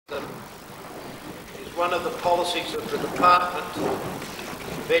one of the policies of the Department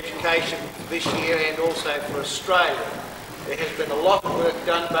of Education this year and also for Australia. There has been a lot of work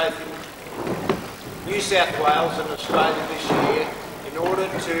done both in New South Wales and Australia this year in order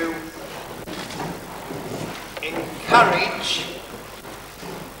to encourage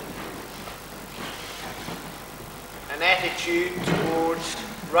an attitude towards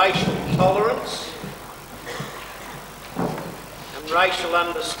racial tolerance and racial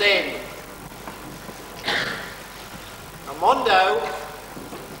understanding. Amondo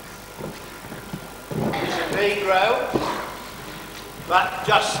is a Negro, but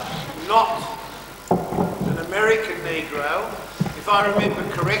just not an American Negro. If I remember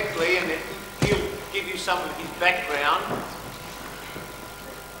correctly, and he'll give you some of his background,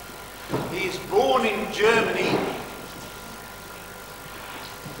 he is born in Germany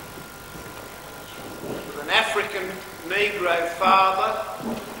with an African Negro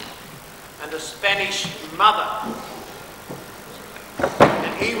father and a Spanish mother.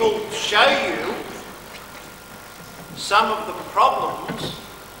 And he will show you some of the problems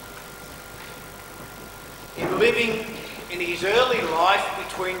in living in his early life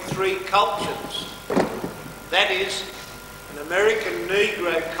between three cultures. That is, an American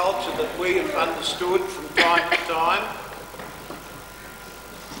Negro culture that we have understood from time to time,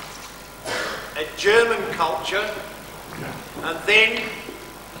 a German culture, and then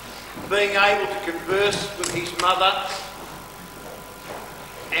being able to converse with his mother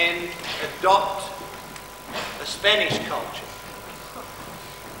and adopt a Spanish culture.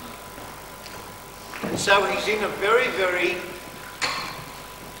 And so he's in a very, very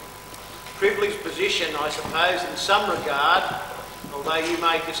privileged position, I suppose, in some regard, although you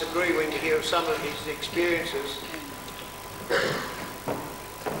may disagree when you hear of some of his experiences,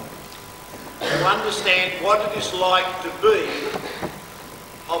 to understand what it is like to be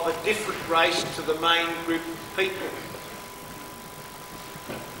of a different race to the main group of people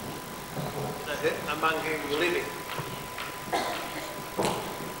among whom you're living.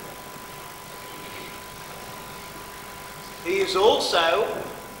 He is also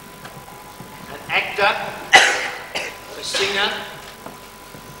an actor, a singer,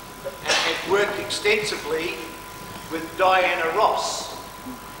 and has worked extensively with Diana Ross.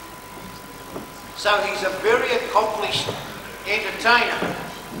 So he's a very accomplished entertainer.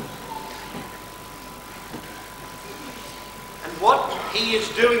 And what he is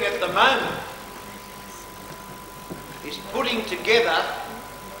doing at the moment is putting together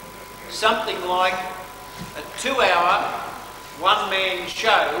something like a 2-hour, one-man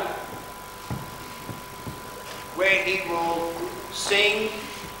show where he will sing,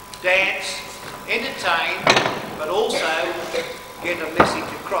 dance, entertain, but also get a message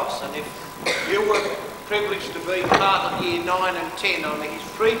across. And if you were privileged to be part of year 9 and 10 on his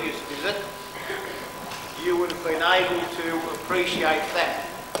previous visit, you would have been able to appreciate that.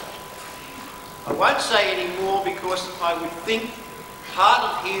 I won't say any more because I would think part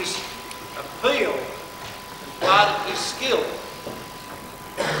of his appeal and part of his skill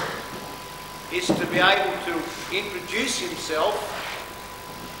is to be able to introduce himself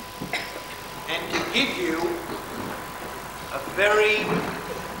and to give you a very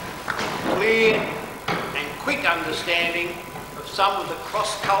clear and quick understanding of some of the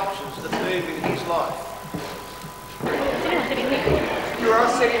cross-cultures that move in his life. You were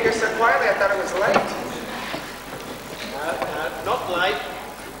all sitting here so quietly, I thought it was late. No, not late.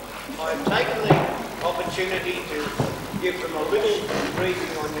 I've taken the opportunity to give them a little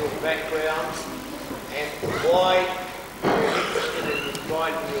briefing on your background and why we're interested in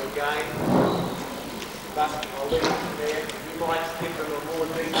inviting you again. But I'll leave it there. You might give them a more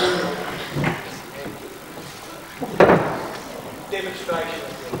detailed and demonstration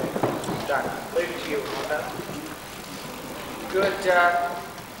of your background. Done. Leave it to you, Amondo. Good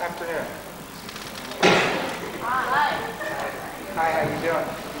afternoon. Hi. Hi, how you doing?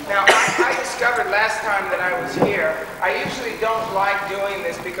 Now, I discovered last time that I was here, I usually don't like doing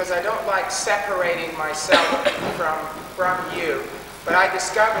this because I don't like separating myself from you. But I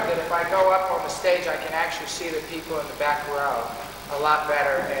discovered that if I go up on the stage, I can actually see the people in the back row a lot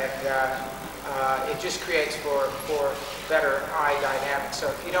better, and it just creates for better eye dynamics.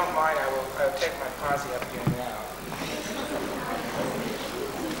 So if you don't mind, I'll take my posse up here now.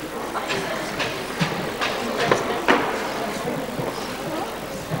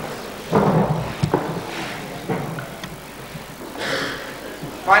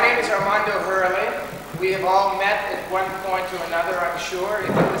 My name is Armondo Hurley. We have all met at one point or another, I'm sure. If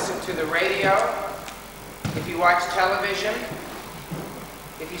you listen to the radio, if you watch television,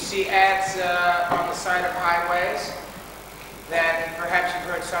 if you see ads on the side of highways, then perhaps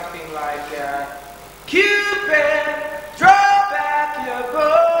you've heard something like, kill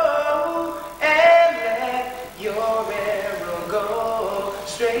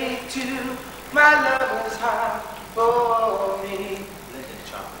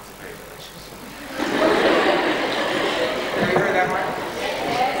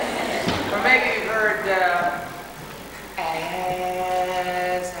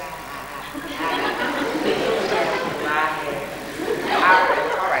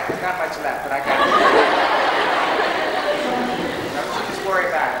much left, but I got it. Don't you just worry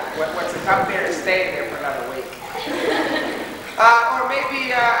about it. What's up there is staying there for another week. Or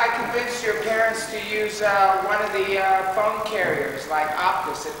maybe I convinced your parents to use one of the phone carriers, like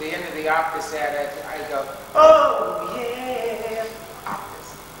Optus. At the end of the Optus ad, I go, oh yeah,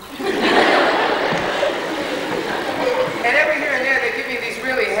 Optus. And every here and there, they give me these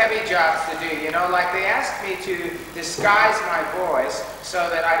really heavy jobs to do, you know, like they asked me to disguise my voice so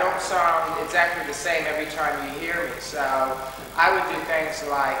that I don't sound exactly the same every time you hear me. So I would do things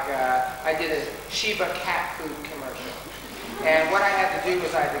like, I did a Shiba cat food commercial. And what I had to do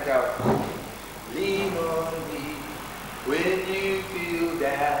was I had to go, lean on me when you feel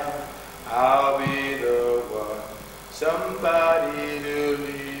down, I'll be the one, somebody to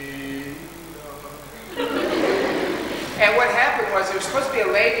lean on. And what happened was there was supposed to be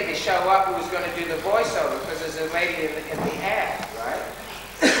a lady to show up who was going to do the voiceover, because there's a lady in the ad, right?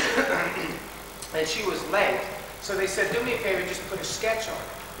 And she was late. So they said, do me a favor, just put a sketch on it.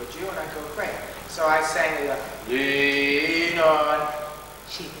 Would you? And I go, great. So I sang the lean on.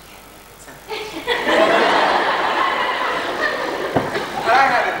 She began But I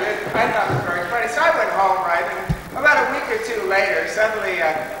thought it was very funny. So I went home, right? And about a week or two later, suddenly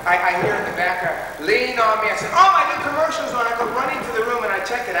I hear in the background, lean on me. I said, oh, my new commercial's on. I go running to the room and I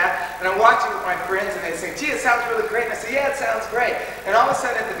check it out. And I'm watching with my friends and they say, gee, it sounds really great. And I say, yeah, it sounds great. And all of a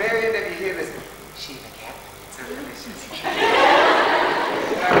sudden at the very end of it, you hear this, she began. It sounds delicious.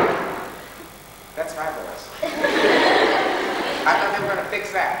 That's my voice. I thought they were going to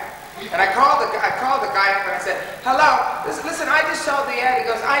fix that. And I called the guy up and I said, hello, listen, I just saw the ad. He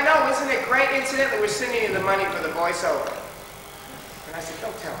goes, I know, isn't it great? Incidentally, we're sending you the money for the voiceover. And I said,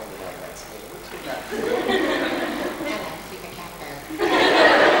 don't tell anybody that's me. What's your name? Hello, Shiba cat food.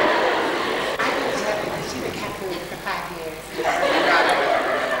 I've been serving Shiba cat food for 5 years.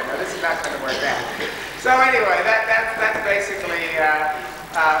 No, this is not going to work out. So anyway, that's basically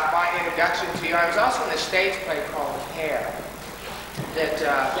my introduction to you. I was also in a stage play called Hair that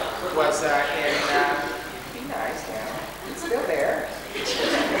was in, be nice now, it's still there.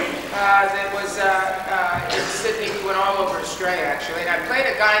 That was in Sydney, we went all over Australia actually, and I played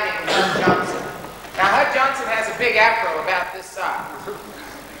a guy named Hud Johnson. Now Hud Johnson has a big afro about this size,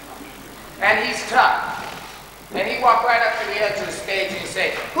 and he's tough. And he walked right up to the edge of the stage and he'd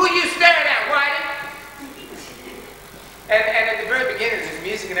say, who you staring at, Whitey? And at the very beginning, there's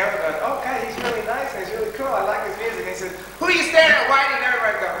music and everyone goes, oh, God, he's really nice and he's really cool. I like his music. And he says, who are you staring at, Whitey? And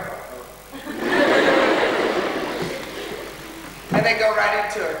everybody goes, and they go right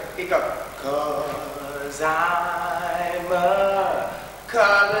into it. He goes, 'cause I'm a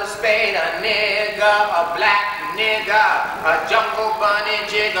color spade, a nigger, a black nigger, a jungle bunny,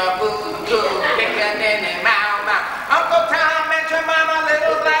 jigger, boo-boo, pickaninny, mow-mow. Uncle Tom and your mama,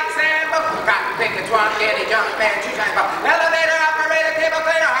 little black Sambo, cotton picking, swamp, getty, jump, man, shoe shine, elevator, operator, table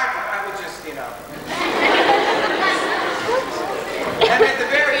cleaner, I would just, you know. And at the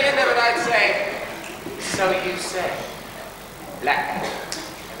very end of it, I'd say, so you say, black.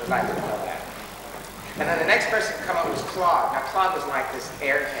 And the light would go back. And then the next person to come up was Claude. Now Claude was like this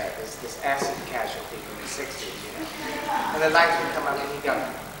airhead, this acid casualty from the 60s, you know. And the lights would come up and he'd go,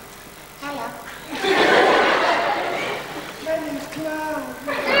 hello. My name's Claude.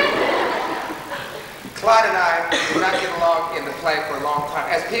 Claude and I did not get along in the play for a long time.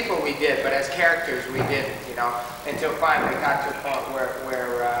 As people we did, but as characters we didn't, you know, until finally it got to a point where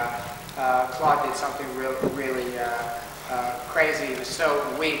Claude did something really crazy. He was so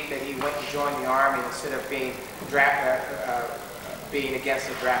weak that he went to join the army instead of being being against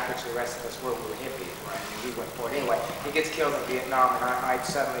the draft, which the rest of us were. We were hippies, right? And he went for it. Anyway, he gets killed in Vietnam, and I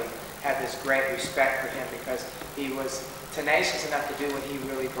suddenly had this great respect for him because he was tenacious enough to do what he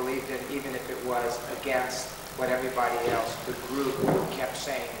really believed in, even if it was against what everybody else, the group, kept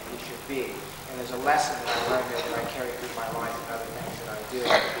saying he should be. And there's a lesson that I learned there that I carry through my life and other things that I do.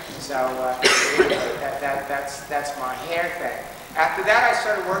 So that's my hair thing. After that, I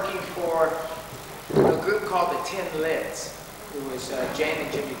started working for a group called the Tin Lids, who was Jane and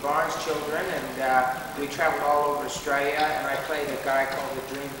Jimmy Barnes' children, and we traveled all over Australia, and I played a guy called the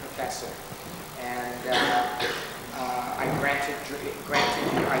Dream Professor. And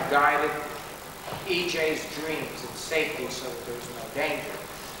I guided EJ's dreams and safety so that there was no danger.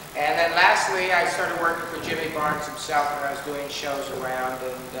 And then lastly, I started working for Jimmy Barnes himself, and I was doing shows around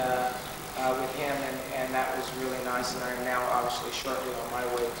and with him, and that was really nice. And I'm now obviously shortly on my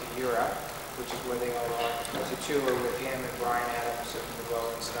way to Europe, which is where they all are, to tour with him and Brian Adams and the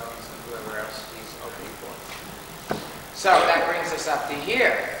Rolling Stones and whoever else he's opening for. So that brings us up to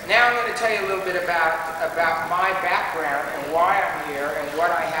here. Now I'm going to tell you a little bit about my background and why I'm here and what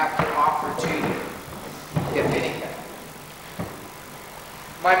I have to offer.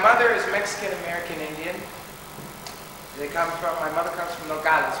 My mother is Mexican American Indian. My mother comes from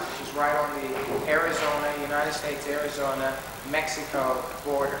Nogales, which is right on the Arizona, United States, Arizona, Mexico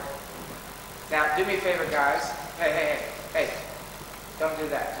border. Now, do me a favor, guys. Hey, don't do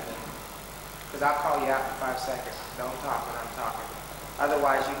that to me. Because I'll call you out in 5 seconds. Don't talk when I'm talking.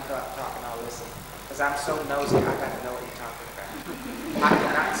 Otherwise, you can talk and I'll listen. Because I'm so nosy, I got to know what you're talking about. I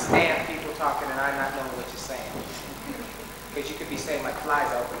cannot stand people talking and I not knowing what you're saying. Because you could be saying my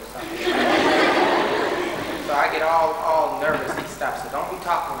fly's open or something. So I get all nervous and stuff, so don't be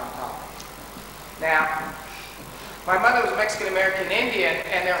talking when I'm talking. Now, my mother was Mexican American Indian,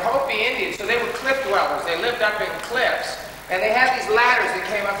 and they're Hopi Indians, so they were cliff dwellers. They lived up in cliffs, and they had these ladders that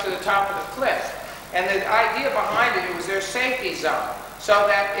came up to the top of the cliff. And the idea behind it was their safety zone, so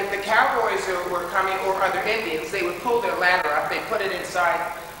that if the cowboys were coming, or other Indians, they would pull their ladder up, they put it inside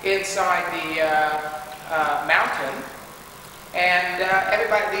the mountain, and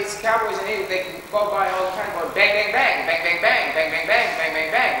everybody, these cowboys and Indians, they go by all the time going bang, bang, bang, bang, bang, bang, bang, bang, bang, bang,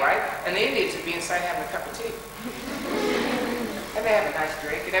 bang, bang, right? And the Indians would be inside having a cup of tea. And they have a nice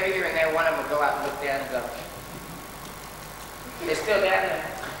drink, and every here and there one of them would go out and look down and go, they're still down there.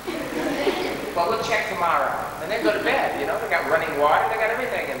 Well, we'll check tomorrow. And then go to bed, you know. They got running water, they got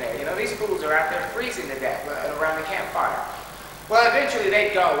everything in there. You know, these fools are out there freezing to death around the campfire. Well, eventually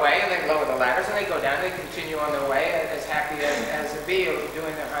they'd go away, and they'd lower the ladders, and they'd go down, and they'd continue on their way as happy as a bee,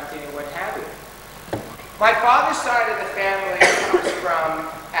 doing their hunting and what have you. My father's side of the family comes from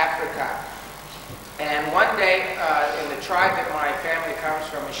Africa. And one day, in the tribe that my family comes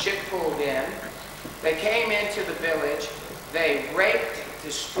from, a ship pulled in. They came into the village. They raped,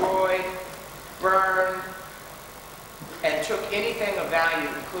 destroyed, burned, and took anything of value,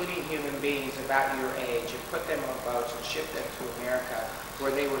 including human beings about your age, and put them on boats and shipped them to America,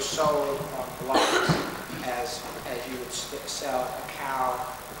 where they were sold on blocks as you would sell a cow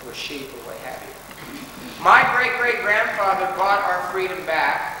or sheep or what have you. My great-great-grandfather bought our freedom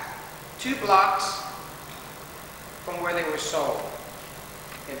back 2 blocks from where they were sold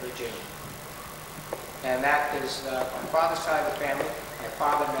in Virginia. And that is my father's side of the family. My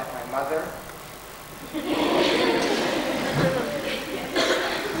father met my mother.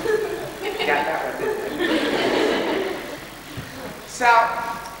 Got that one, didn't you? So, I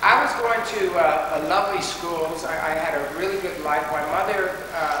was going to lovely schools. I had a really good life. My mother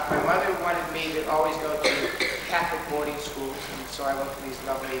wanted me to always go to Catholic boarding schools, and so I went to these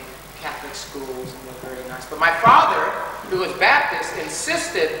lovely Catholic schools, and they were very nice. But my father, who was Baptist,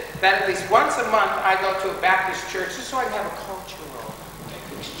 insisted that at least once a month I go to a Baptist church just so I can have a cultural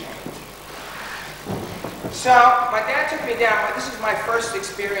exchange. So my dad took me down. This is my first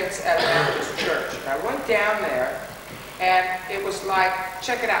experience at a Baptist church. And I went down there, and it was like,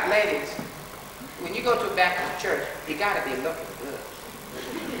 check it out, ladies. When you go to a Baptist church, you got to be looking good.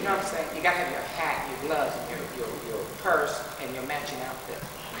 You know what I'm saying? You got to have your hat, your gloves, and your purse, and your matching outfit.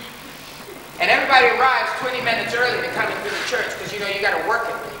 And everybody arrives 20 minutes early to come into the church because, you know, you got to work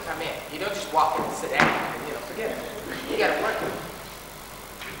it when you come in. You don't just walk in and sit down and, you know, forget it. You got to work it.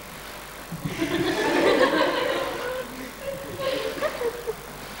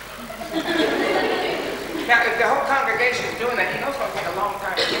 Now, if the whole congregation is doing that, you know it's going to take a long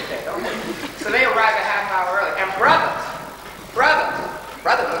time to get there, don't it? So they arrive a half hour early. And brothers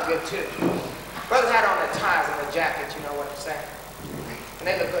look good too. Brothers had on the ties and the jackets, you know what I'm saying? And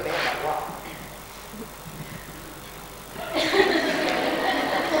they look good, they had that walk.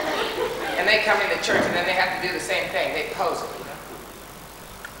 And they come into church and then they have to do the same thing. They pose it, you know.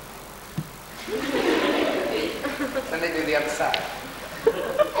 Then they do the other side.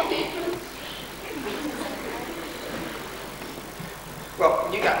 Well,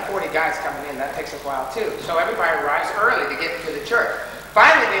 when you got 40 guys coming in, that takes a while too. So everybody arrives early to get into the church.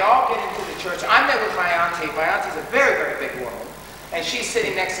 Finally, they all get into the church. I'm there with my auntie. My auntie's a very, very big woman. And she's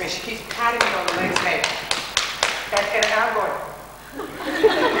sitting next to me. She keeps patting me on the legs. Hey. And I'm going,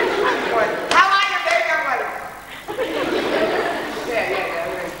 how are you, baby? I'm like, yeah,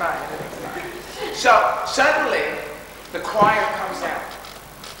 everything's fine. So suddenly, the choir comes out.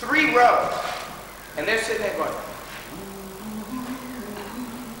 3 rows. And they're sitting there going,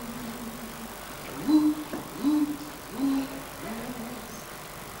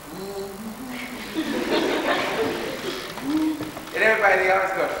 and everybody in the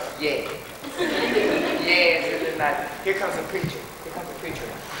audience goes, yeah. Yeah, here comes the preacher. Here comes the preacher.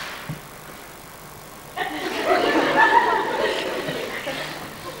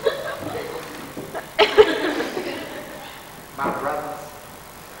 My brothers,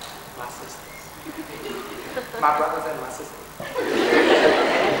 my sisters. My brothers and my sisters.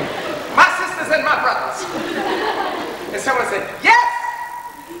 My sisters and my brothers. And someone said, yes!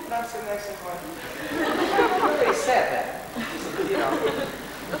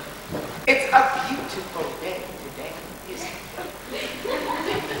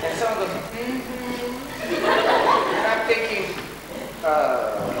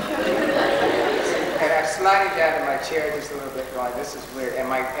 sliding down in my chair just a little bit, going, "This is weird." And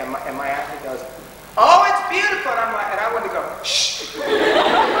my auntie goes, "Oh, it's beautiful." And I wanted to go, "Shh."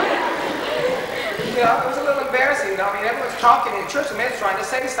 You know, it was a little embarrassing. You know, I mean, everyone's talking in church, and man's trying to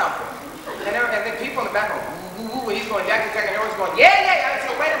say something, and then people in the back go, "Ooh, ooh," and he's going, "Jack, and everyone's going, "Yeah, yeah, yeah." I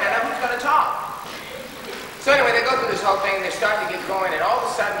said, "Wait a minute, who's going to talk?" So anyway, they go through this whole thing, and they're starting to get going, and all of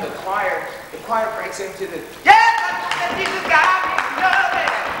a sudden the choir breaks into the, "Yeah, Jesus God, Jesus love it.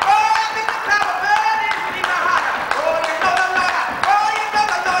 Oh, I think the power burning in my heart. Oh, you know the Lord. Oh, you know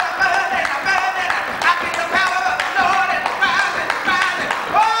the Lord. I'm burning. I feel the power of the Lord and rising.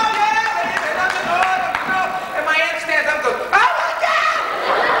 Oh, yeah, baby, of the Lord. And my aunt stands up and goes, "Oh, my God!"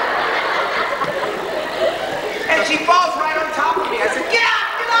 And she falls right on top of me. I said, "Get up,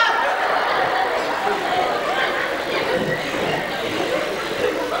 get up!"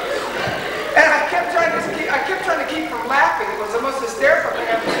 And I kept trying to keep from laughing. It was the most hysterical thing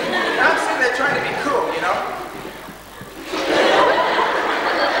I've ever seen. And I'm sitting there trying to be cool, you know?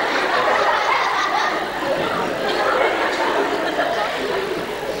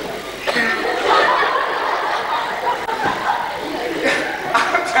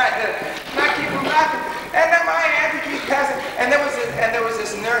 I'm trying to not keep from laughing. And then my auntie keeps passing. And there was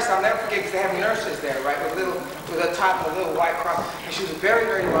this nurse, I'll never forget, because they have nurses there, right? With a top of a little white cross. And she was a very,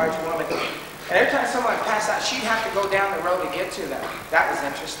 very large woman. And every time someone passed out, she'd have to go down the road to get to them. That was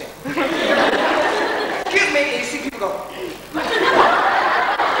interesting. Excuse me, you see people go.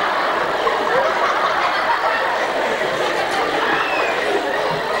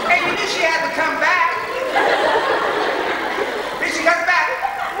 And you knew she had to come back. Then she comes back.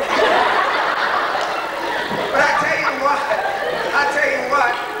 But I tell you what,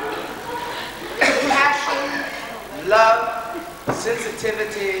 passion, love,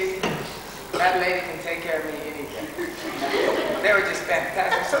 sensitivity, that lady can take care of me anything. They were just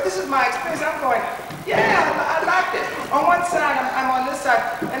fantastic. So this is my experience. I'm going, yeah, I liked it. On one side, I'm on this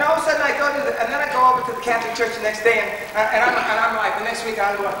side, and all of a sudden I go over to the Catholic Church the next day, and I'm like, the next week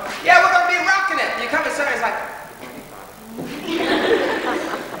I'm going, yeah, we're going to be rocking it. And you come to Sunday, it's like,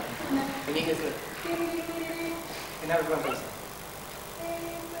 and you get the, and everyone goes,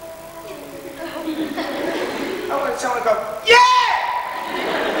 I want someone to go, yeah!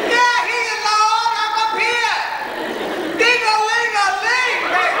 Yeah, he's the Lord, I'm up here! Ding-a-ling-a-ling,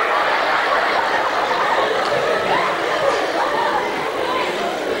 baby!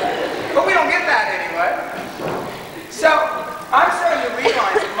 But we don't get that anyway. So, I'm starting to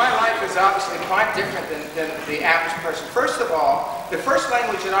realize that my life is obviously quite different than the average person. First of all, the first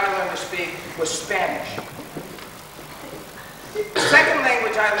language that I learned to speak was Spanish. The second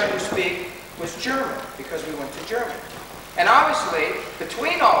language I learned to speak was German, because we went to Germany. And obviously,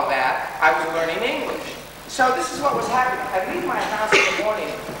 between all that, I was learning English. So this is what was happening. I'd leave my house in the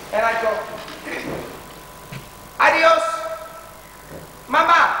morning, and I'd go, "Adios,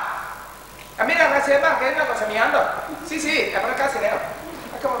 mamá. Mira, gracias, mamá, que hay una cosa mirando. Sí, sí, es para acá, dinero.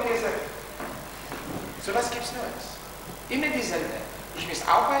 Como wir diesen. So was gibt's Neues. Immer dieselbe. Ich muss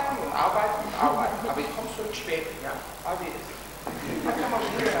arbeiten und arbeiten und arbeiten, aber ich komme zurück später, ja. All wie es. I come over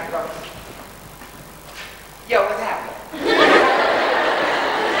here and I go, yo, what's happening?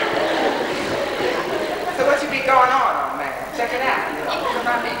 So what you be going on, man? Check it out. You know?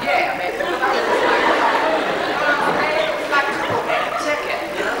 I mean, yeah, man. It was like, cool, man. Check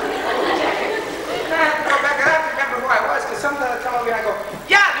it. You know? Check it. And I have to go back. I have to remember who I was, because sometimes I come over here and I go,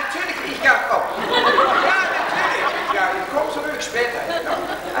 yeah, natürlich, ich go. Yeah, natürlich, ich go. You come zurück später. You know?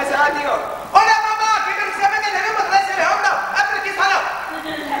 I said, adios. Hola, mamá.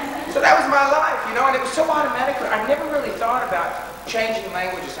 So that was my life, you know, and it was so automatic. I never really thought about changing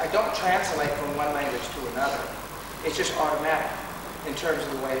languages. I don't translate from one language to another. It's just automatic in terms of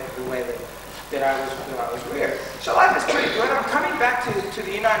the way that I was reared. So life is pretty good. I'm coming back to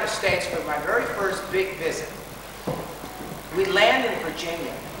the United States for my very first big visit. We land in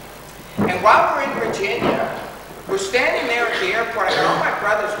Virginia, and while we're in Virginia, we're standing there at the airport. I got all my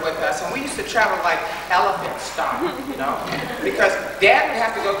brothers with us, and we used to travel like elephant style, you know, because Dad would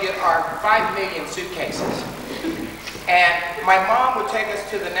have to go get our 5 million suitcases, and my mom would take us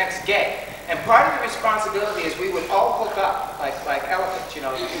to the next gate. And part of the responsibility is we would all hook up like elephants, you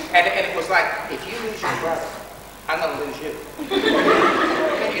know, and it was like, if you lose your brother, I'm gonna lose you.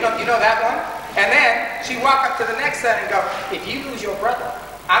 You know that one? And then she'd walk up to the next set and go, if you lose your brother,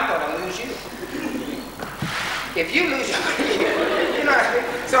 I'm gonna lose you. If you lose your, you know what I mean?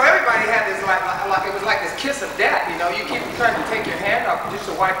 So everybody had this like it was like this kiss of death, you know. You keep trying to take your hand off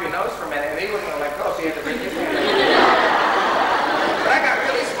just to wipe your nose for a minute, and they wouldn't let go, so you had to bring your hand up. But I got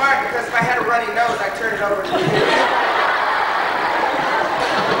really smart because if I had a runny nose, I turned it over to you.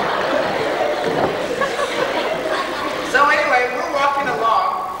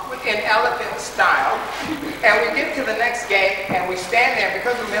 And we get to the next gate, and we stand there.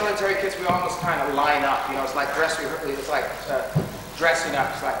 Because we're military kids, we almost kind of line up. You know, it's like dress rehearsal. It's like dressing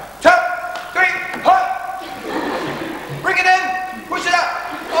up. It's like 2, 3, hold! Bring it in, push it up,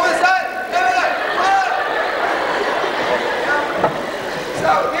 over the side, over the side,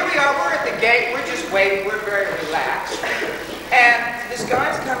 So here we are, we're at the gate, we're just waiting, we're very relaxed. And this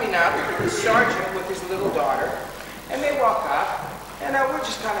guy's coming up, the sergeant with his little daughter, and they walk up, and we're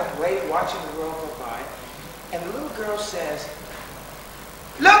just kind of waiting, watching the world go by. And the little girl says,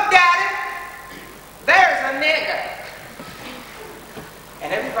 "Look, Daddy, there's a nigger."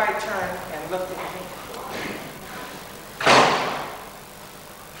 And everybody turned and looked at me.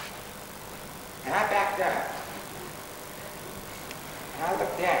 And I backed up. And I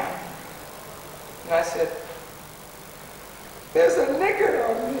looked down. And I said, "There's a nigger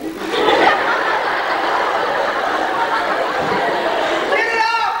on me." Get it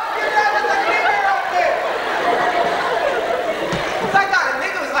off! Get it off! There's a nigger on there! Because I thought a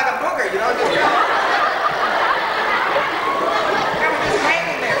nigger was like a booger, you know, just they were just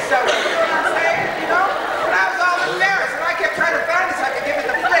hanging there. So, you know what I'm saying? You know? And I was all embarrassed, and I kept trying to find it so I could give it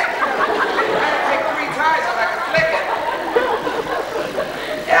the flick. I had to take 3 tries so I could flick it.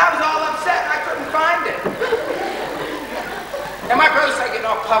 And I was all upset, and I couldn't find it. And my brother started getting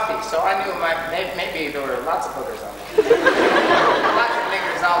all puffy, so I knew maybe there were lots of boogers on me. Lots of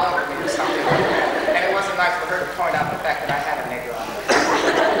niggers all over me or something like that. And it wasn't nice for her to point out the fact that I had a nigger on me.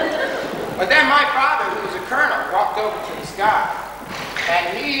 But then my father, who was a colonel, walked over to this guy.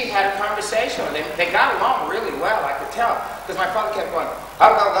 And he had a conversation with him. They got along really well, I could tell. Because my father kept going,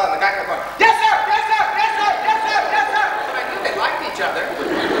 "Oh, no, no," and the guy kept going, "Yes, sir! Yes, sir! Yes, sir! Yes, sir! Yes, sir!" So I knew they liked each other.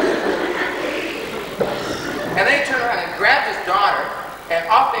 And then he turned around and grabbed his daughter, and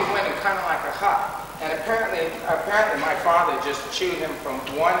off they went in kind of like a hut. And apparently my father just chewed him from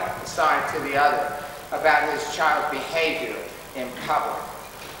one side to the other about his child's behavior in public.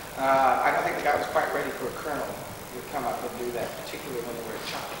 I don't think the guy was quite ready for a colonel who would come up and do that, particularly when they were a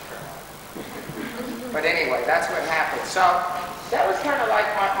child colonel. But anyway, that's what happened. So that was kind of like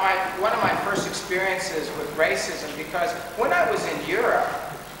one of my first experiences with racism, because when I was in Europe,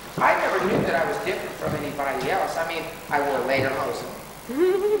 I never knew that I was different from anybody else. I mean, I wore lederhosen.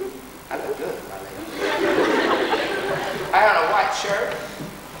 I look good in my lederhosen. I had a white shirt,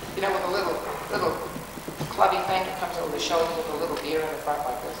 you know, with a little clubby thing that comes over the shoulder with a little ear in the front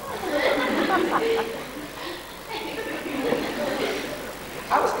like this.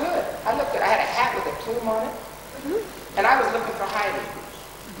 I was good. I looked good. I had a hat with a plume on it. And I was looking for Heidi.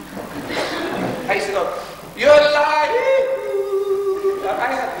 I used to go, "You're lying!"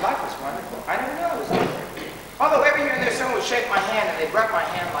 I thought life was wonderful. I didn't know it was like that. Although every here and there someone would shake my hand and they'd rub my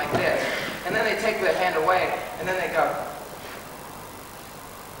hand like this. And then they'd take their hand away and then they'd go.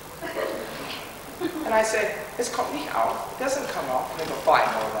 And I said, "It's called me out. It doesn't come off." And they go, "Oh, I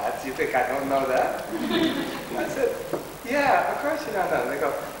know that. Do you think I don't know that?" And I said, "Yeah, of course you don't know." And they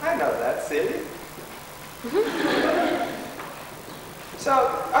go, "I know that, see?" So,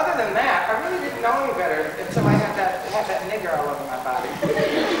 other than that, I really didn't know any better until I had that nigger all over my body.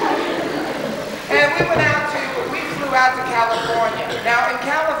 And we flew out to California. Now, in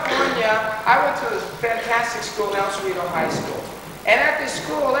California, I went to a fantastic school, El Cerrito High School. And at this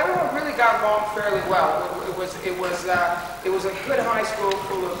school, everyone really got along fairly well. It was a good high school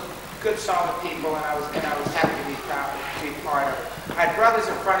full of good, solid people, and I was happy to be proud to be part of it. I had brothers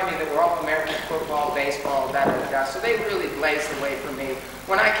in front of me that were all American football, baseball, da. So they really blazed the way for me.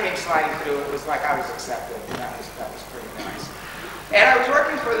 When I came sliding through, it was like I was accepted, and that was pretty nice. And I was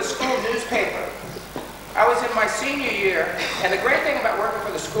working for the school newspaper. I was in my senior year, and the great thing about working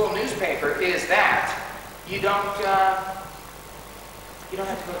for the school newspaper is that you don't have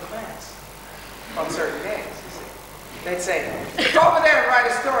to go to class on certain days. You see. They'd say, "Go over there and write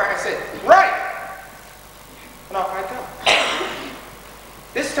a story." I said, "Right!" And off I go.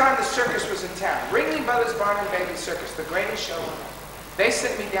 This time the circus was in town. Ringling Brothers Barn and Baby Circus, the greatest show on earth. They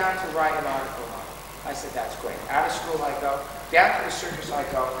sent me down to write an article on it. I said, "That's great." Out of school I go. Down to the circus I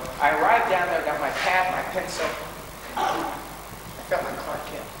go. I arrived down there, got my pad, my pencil. I felt like Clark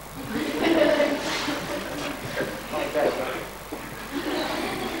Kent.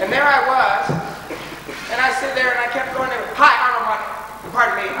 And there I was. And I sit there and I kept going there. "Hi, I'm Armando."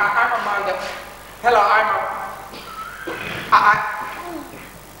 Pardon me, I'm Amondo. "Hello,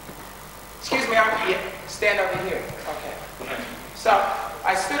 excuse me, stand over here." Okay. So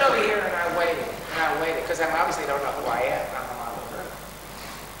I stood over here and I waited, because I obviously don't know who I am. I'm Amondo Hurley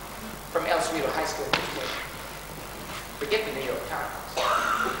from El Cerrito High School. Forget the New York Times.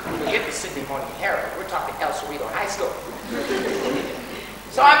 Forget the Sydney Morning Herald. We're talking El Cerrito High School.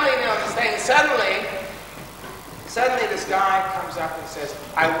 So I'm leaning on this thing, and suddenly Suddenly this guy comes up and says,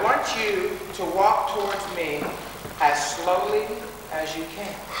 I want you to walk towards me as slowly as you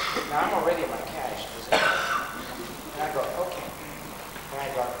can. Now I'm already in my cash position. And I go, okay. And I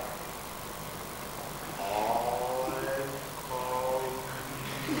go,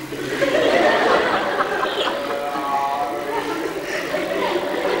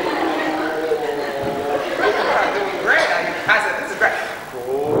 I'm doing great. I said, this is great.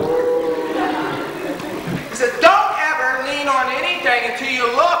 He said, don't ever lean on anything until you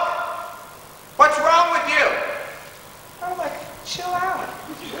look. What's wrong with you? I'm like, chill out.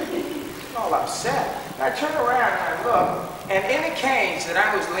 I'm all upset. And I turn around and I look, and in the cage that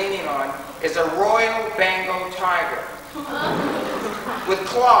I was leaning on is a Royal Bengal tiger with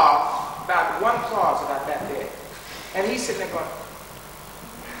claws, about one claw is about that big. And he's sitting there going,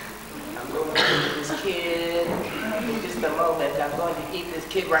 I'm going to eat this kid. In just a moment, I'm going to eat this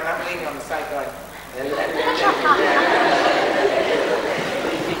kid right now. I'm leaning on the side going,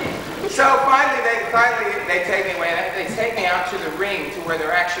 so finally they take me away. They take me out to the ring to where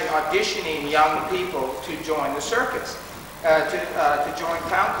they're actually auditioning young people to join the circus, to join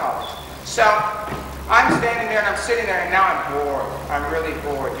clown college. So I'm standing there and I'm sitting there and now I'm bored. I'm really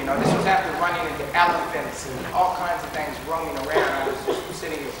bored. You know, this was after running into elephants and all kinds of things roaming around. I was just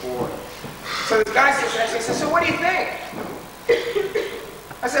sitting here bored. So this guy says, he says, so what do you think?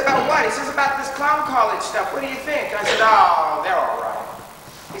 I said, about what? He says, about this clown college stuff. What do you think? I said, oh, they're all right.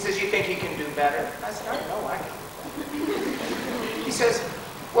 He says, you think you can do better? I said, I know I can do better. He says,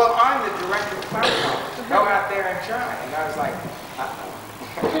 well, I'm the director of clown college. Go out there and try. And I was like, uh-oh.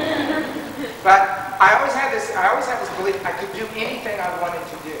 But I always had this belief I could do anything I wanted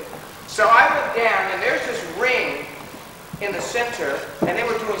to do. So I went down, and there's this ring in the center, and they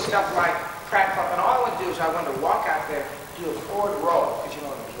were doing stuff like crack pop, and all I would do is I wanted to walk out there, do a forward roll, because you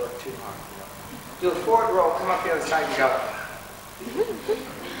don't want to work too hard. You know? Do a forward roll, come up the other side and go.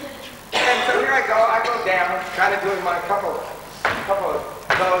 And so here I go down, kind of doing my couple of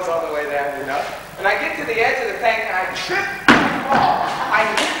goes all the way down, you know. And I get to the edge of the thing, and I trip and fall. I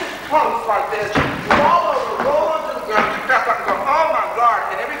hit the post like this, fall over, roll onto the ground, pick back up and go, oh my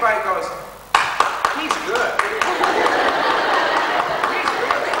God. And everybody goes, he's good. He's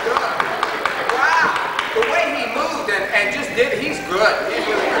really good. Wow. The way he moved and just did, he's good. He's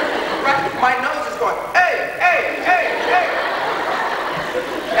really good. Right? My nose is going, hey, hey, hey, hey.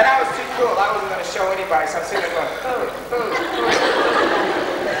 And I was too cool. I wasn't going to show anybody, so I'm sitting there going,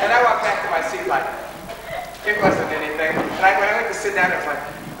 And I walked back to my seat like, it wasn't anything. And when I went to sit down, it was like,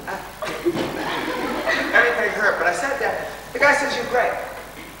 everything hurt. But I sat down. The guy says, you're great.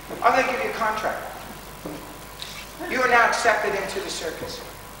 I'm going to give you a contract. You are now accepted into the circus.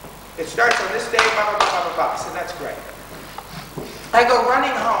 It starts on this day, blah, blah, blah, blah, blah, blah. I said, that's great. I go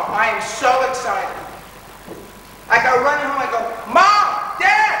running home. I am so excited. I go running home. I go, Mom!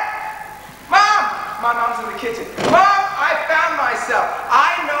 Dad! Mom! My mom's in the kitchen. Mom, I found myself.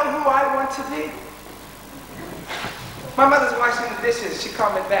 I know who I want to be. My mother's washing the dishes. She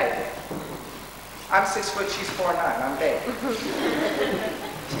called me baby. I'm 6 foot, she's 4'9". I'm baby.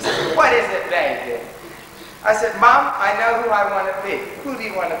 She said, what is it, baby? I said, Mom, I know who I want to be. Who do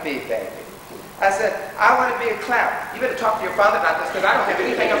you want to be, baby? I said, I want to be a clown. You better talk to your father about this because I don't have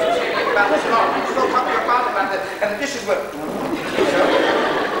anything else to say to you about this at all. You go talk to your father about this. And the dishes went.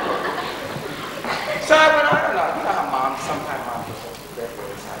 So I went, I don't know. You know how sometimes mom gets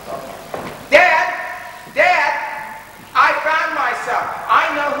very excited. Dad! Dad! I found myself. I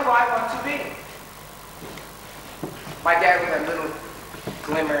know who I want to be. My dad, with a little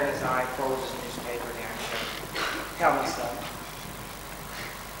glimmer in his eye, folds his newspaper down and said, tell me, son.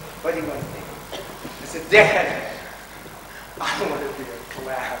 What do you want to be? I said, Dad, I want to be a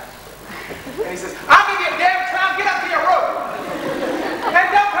clown. And he says, I'll give you a damn clown. Get up to your room.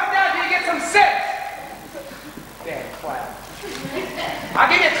 And don't come down till you get some sense. Damn clown. I'll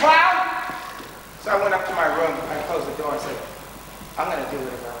give you a clown. So I went up to my room. I closed the door and said, I'm going to do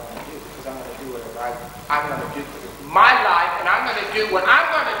whatever I want to do because I'm going to do whatever I'm going to do for my life, and I'm going to do what I'm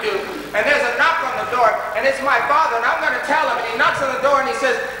going to do. And there's a knock on the door, and it's my father, and I'm going to tell him. And he knocks on the door, and he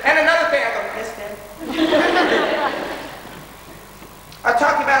says, and another thing. I go, yes, Dad. I'll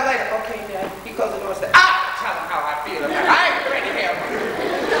talk to you about it later. Okay, Dad. He closes the door and says, I'll tell him how I feel about it. I ain't afraid of him.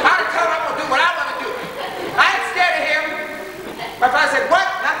 I'll tell him I'm going to do what I want to do. I ain't scared of him. My father said, what?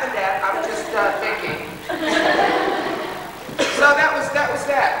 Nothing, Dad. I was just thinking. So that was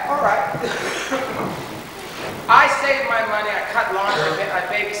that. All right. I saved my money. I cut lawn. I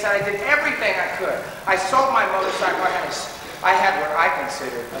babysat. I did everything I could. I sold my motorcycle. I had what I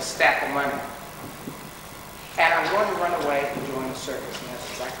considered a stack of money. And I'm going to run away and join the circus, and that's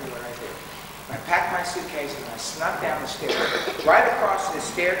exactly what I did. I packed my suitcase and I snuck down the stairs. Right across the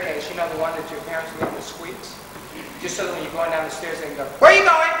staircase, you know the one that your parents leave the squeaks? Just so that when you're going down the stairs, they can go, "Where are you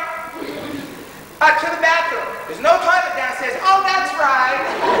going?" To the bathroom. There's no toilet downstairs. Oh, that's right.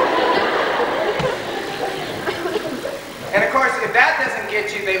 And of course, if that doesn't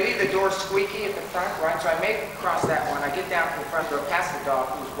get you, they leave the door squeaky at the front, right? So I make it across that one. I get down to the front door, past the dog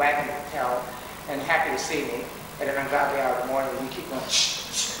who's wagging the tail and happy to see me at an ungodly hour of the morning, and you keep going, shh,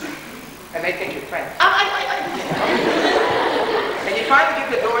 shh. And they think you're playing. And you finally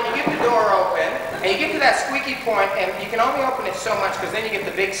get the door, and you get the door open, and you get to that squeaky point, and you can only open it so much because then you get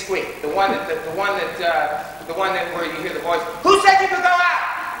the big squeak, the one that where you hear the voice. Who said you could go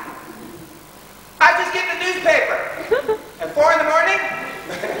out? I just get the newspaper. At 4 in the morning.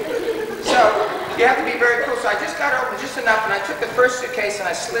 So you have to be very cool. So I just got open just enough, and I took the first suitcase and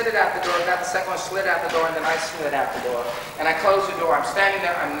I slid it out the door. Got the second one, slid out the door, and then I slid out the door. And I closed the door. I'm standing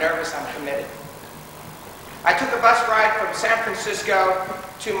there. I'm nervous. I'm committed. I took a bus ride from San Francisco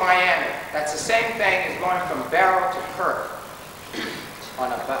to Miami. That's the same thing as going from Barrow to Perth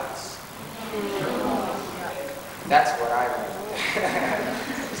on a bus. That's what I learned.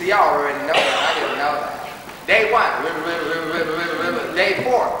 So y'all already know that. I didn't know that. Day 1. Day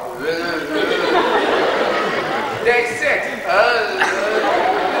 4. Day 6.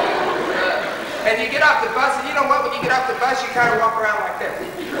 And you get off the bus, and you know what? When you get off the bus, you kind of walk around like this.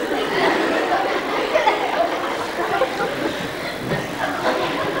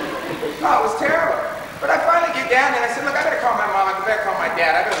 Oh, it was terrible. But I finally get down and I said, look, I better call my mom, I better call my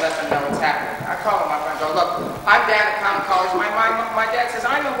dad, I better let them know what's happening. I call them up and I go, look, I'm down at Common College. My dad says,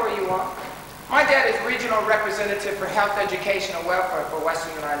 I know where you are. My dad is regional representative for health, education, and welfare for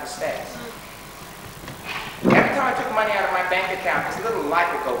Western United States. Every time I took money out of my bank account, this little light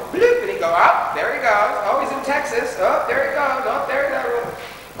would go bloop, and he'd go, oh, there he goes. Oh, he's in Texas. Oh, there he goes. Oh, there he goes.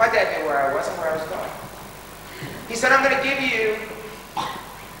 My dad knew where I was and where I was going. He said, I'm going to give you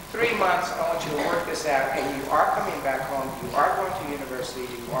 3 months. I want you to work this out, and you are coming back home. You are going to university.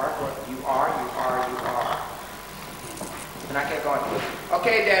 You are. And I kept going,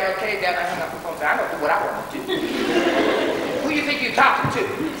 okay, Dad, I hung up the phone. I don't do what I want to do. Who you think you're talking to?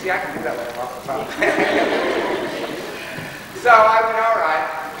 See, I can do that when I'm off the phone. So I went, all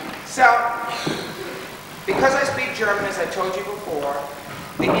right. So, because I speak German, as I told you before,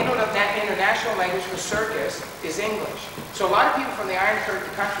 the international language for circus is English. So a lot of people from the Iron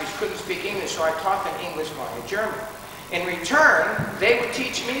Curtain countries couldn't speak English, so I taught them English via German. In return, they would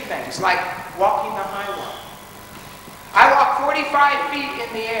teach me things like walking the high wall. I walked 45 feet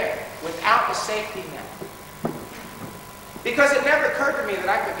in the air without a safety net. Because it never occurred to me that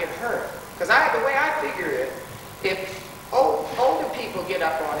I could get hurt. Because the way I figure it, if older people get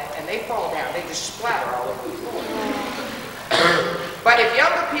up on it and they fall down, they just splatter all over the floor. But if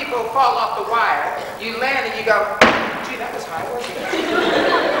younger people fall off the wire, you land and you go, gee, that was high, wasn't it?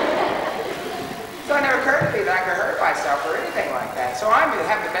 So it never occurred to me that I could hurt myself or anything like that. So I'm going to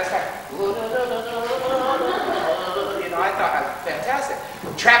have the best time. I thought I was fantastic.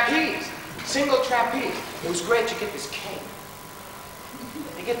 Trapeze, single trapeze. It was great. You get this cane.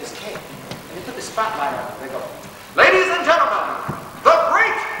 You get this cane, and they put the spotlight on it. They go, ladies and gentlemen, the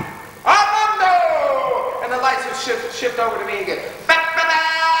great Amondo! And the lights would shift over to me and get, I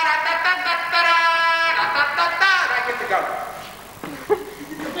get to go.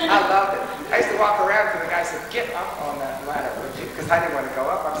 I loved it. I used to walk around and the guy said, get up on that ladder, would you? Because I didn't want to go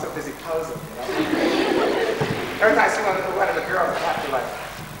up. I'm so busy posing, you know? Every time I see one of the girls, I have to like,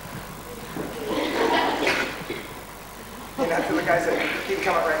 until the guy said, he'd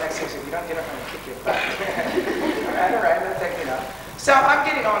come up right next to me and say, you don't get up, I'm going to kick your butt. all right, no take it up. So I'm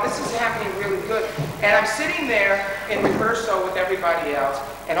getting on, this is happening really good. And I'm sitting there in rehearsal with everybody else,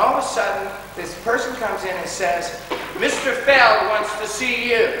 and all of a sudden, this person comes in and says, Mr. Feld wants to see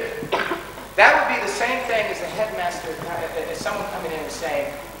you. That would be the same thing as the headmaster, as someone coming in and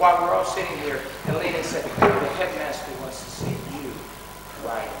saying, while we're all sitting here, and Lena said, the headmaster wants to see you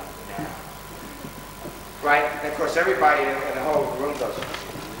right now. Right? And of course, everybody in the whole room goes,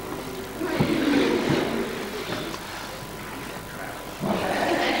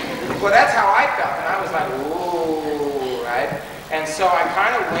 well, that's how I felt. And I was like, ooh, right? And so I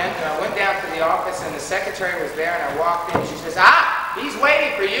kind of went, and I went down to the office, and the secretary was there, and I walked in, and she says, he's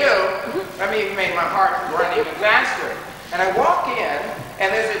waiting for you. I mean, it made my heart run even faster. And I walk in,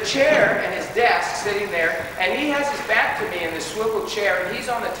 and there's a chair and his desk sitting there, and he has his back to me in this swivel chair, and he's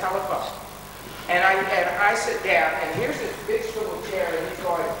on the telephone. And I sit down, and here's this big swivel chair, and he's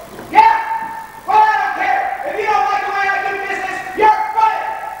going, yeah! Well, I don't care! If you don't like the way I do business, you're fired!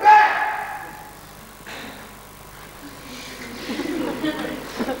 Back!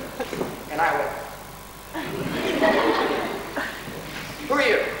 And I went,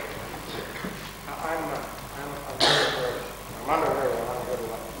 Armando Hurley.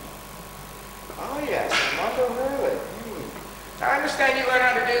 Oh yes, Armando Hurley. I understand you learned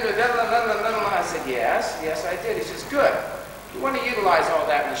how to do the little. I said, yes, I did. He says, good. You want to utilize all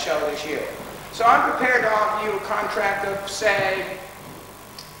that in the show this year. So I'm prepared to offer you a contract of, say,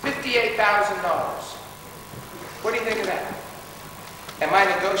 $58,000. What do you think of that? And my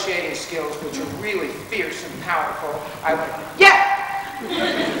negotiating skills, which are really fierce and powerful, I went, yeah!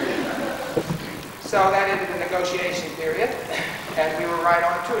 So that ended the negotiation period, and we were right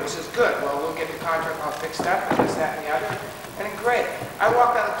on to it. He says, good, well, we'll get the contract all fixed up, and this, that, and the other. And great. I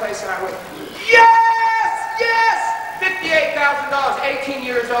walked out of the place and I went, yes! $58,000, 18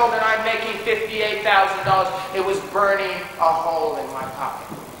 years old, and I'm making $58,000. It was burning a hole in my pocket.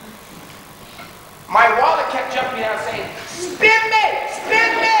 My wallet kept jumping out saying, spin me!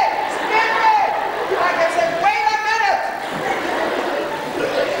 Spin me! Spin me! Like I said, wait a minute!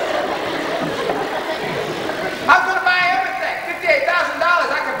 I'm going to buy everything. $58,000,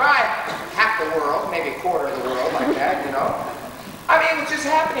 I could buy half the world, maybe a quarter of the world like that, you know. I mean, it was just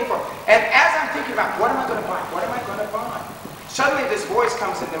happening for me. And as I'm thinking about, what am I going to buy? What am I going to buy? Suddenly this voice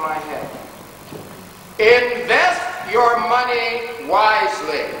comes into my head. Invest your money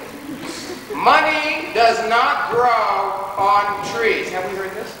wisely. Money does not grow on trees. Have we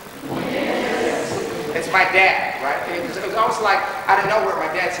heard this? Yes. It's my dad, right? It was almost like out of nowhere, my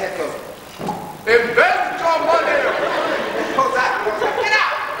dad's head goes, invest your money! It goes out. Get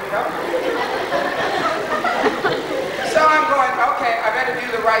out! You know? So I'm going, okay, I better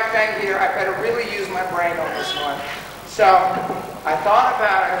do the right thing here. I better really use my brain on this one. So I thought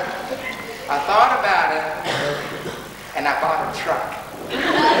about it, and I bought a truck.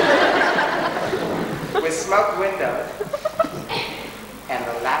 With smoke windows and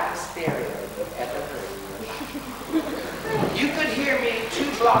the loudest stereo you ever heard. You could hear me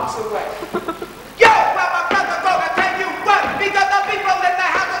 2 blocks away. Yo, well, my brother gonna tell you what, because the people in the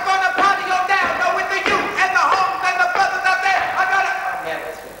house are gonna party on down, no, with the youth and the homes and the brothers out there. I gotta. Oh man,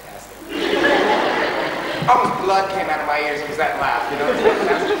 that's fantastic. Almost blood came out of my ears. It was that loud, you know.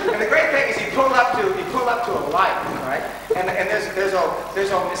 And the great thing is, you pull up to a light, right? And there's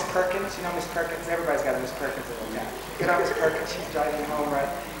old Miss Perkins. You know Miss Perkins. Everybody's got a Miss Perkins in their town. You know Miss Perkins. She's driving home, right?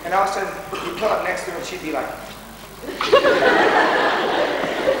 And all of a sudden, you pull up next to her, and she'd be like.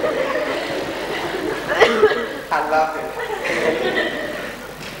 I loved it.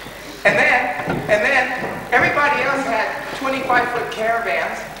 And then everybody else had 25-foot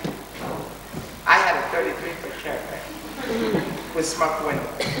caravans. I had a 33-foot caravan with smoke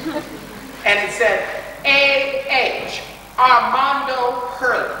windows. And it said, A.H. Armando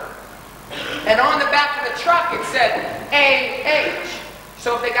Hurley. And on the back of the truck it said, A.H.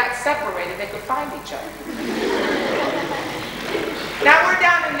 So if they got separated, they could find each other. Now we're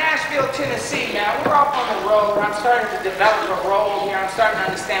down in Nashville, Tennessee now. We're off on the road. I'm starting to develop a role here. I'm starting to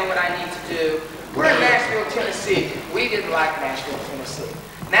understand what I need to do. We're in Nashville, Tennessee. We didn't like Nashville, Tennessee.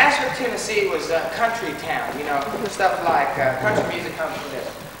 Nashville, Tennessee was a country town, you know, stuff like country music comes from this.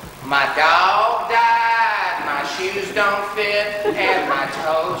 My dog died, my shoes don't fit, and my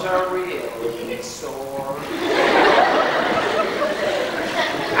toes are really sore.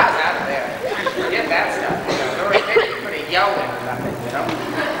 I was out of there. Forget that stuff. You know, they put a yo in or nothing, you know.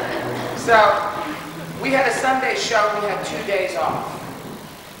 So we had a Sunday show. We had 2 days off.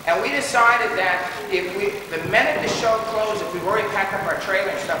 And we decided that the minute the show closed, if we've already packed up our trailer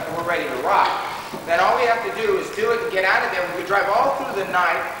and stuff and we're ready to rock, then all we have to do is do it and get out of there. We could drive all through the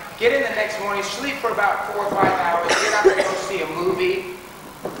night, get in the next morning, sleep for about 4 or 5 hours, get up and go see a movie,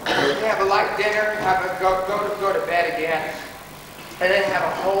 have a light dinner, go to bed again, and then have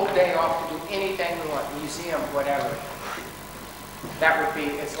a whole day off to do anything we want, museum, whatever. That would be,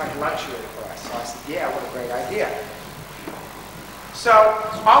 it's like luxury for us. So I said, yeah, what a great idea. So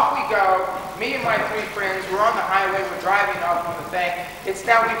off we go, me and my 3 friends, we're on the highway, we're driving off on the thing. It's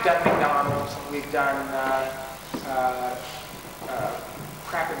now, we've done McDonald's, we've done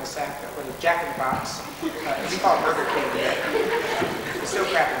crap in the sack, or the Jack in the Box. It's called Burger King today. It's still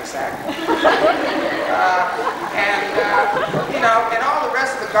crap in the sack. You know, and all the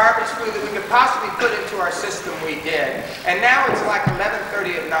rest of the garbage food that we could possibly put into our system we did. And now it's like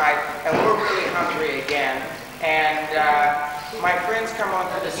 11:30 at night, and we're really hungry again. And my friends come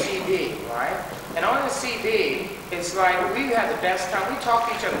onto the CD, right? And on the CD, it's like we had the best time. We talk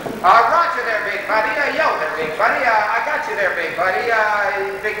to each other. Roger there, big buddy. Yo there, big buddy. I got you there, big buddy.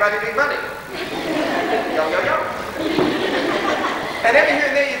 Big buddy, big buddy. Yo, yo, yo. And every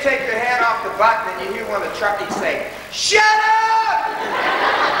here and there you take your hand off the button and you hear one of the truckies say, shut up!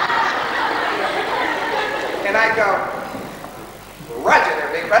 And I go, Roger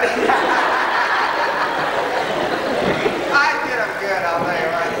there, big buddy. I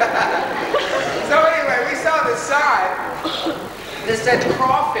said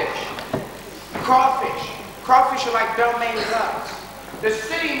crawfish. Crawfish. Crawfish are like domain doves. They're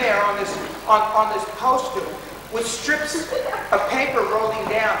sitting there on this poster with strips of paper rolling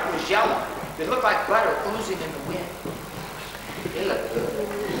down. It was yellow. They looked like butter oozing in the wind. They look good.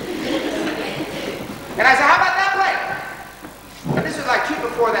 And I said, how about that plate? And this was like two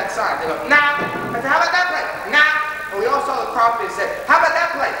before that sign. They go, nah. I said, how about that plate? Nah. And we all saw the crawfish and said, how about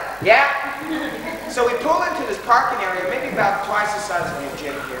that plate? Yeah. So we pull into this parking area, maybe about twice the size of your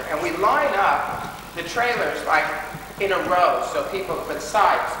gym here, and we line up the trailers like in a row, so people, but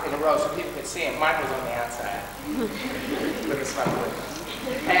sides in a row, so people could see them. Mine was on the outside. With the front window.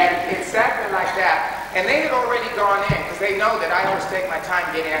 And exactly like that. And they had already gone in, because they know that I always take my time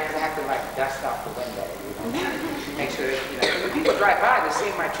getting out, because I have to like dust off the window, you know, make sure that, you know, when people drive by, they're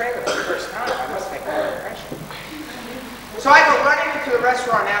seeing my trailer for the first time. I must make an impression. So I go running into the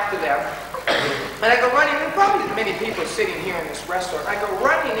restaurant after them, and I go running in, probably many people sitting here in this restaurant. I go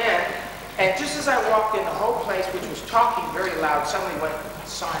running in, and just as I walked in, the whole place, which was talking very loud, suddenly went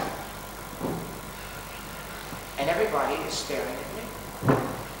silent. And everybody is staring at me.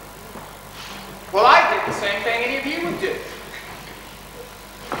 Well, I did the same thing any of you would do.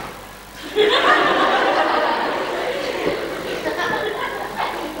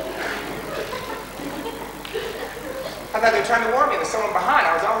 I thought they were trying to warn me there's someone behind.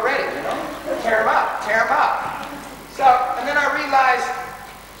 I was all ready, you know. Tear him up, tear him up. So, and then I realized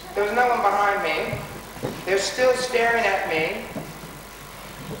there was no one behind me. They're still staring at me.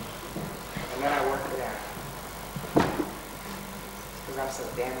 And then I worked it out. Because I'm so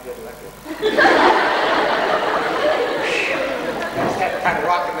damn good looking. I just had to kind of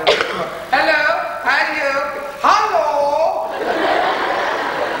walk in the room. Hello, how are you? Hello!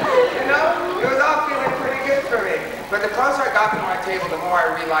 You know, it was all feeling pretty good for me. But the closer I got to my table, the more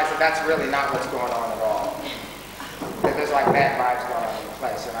I realized that that's really not what's going on at all. That there's like bad vibes going on in the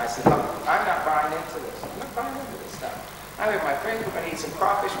place. And I said, look, I'm not buying into this. I'm not buying into this stuff. I'm with my friends, we're going to eat some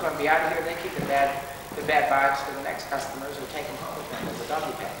crawfish, we're going to be out of here. They keep the bad vibes for the next customers or take them home with them as a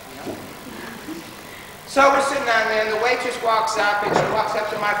doggy bag, you know? So we're sitting down there, and the waitress walks up, and she walks up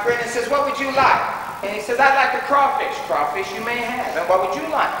to my friend and says, what would you like? And he says, I'd like the crawfish. Crawfish you may have. And what would you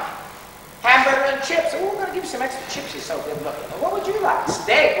like? Hamburger and chips. Oh, we're going to give you some extra chips. You're so good looking. And what would you like?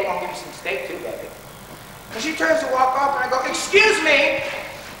 Steak. We're going to give you some steak too, baby. And she turns to walk off, and I go, excuse me.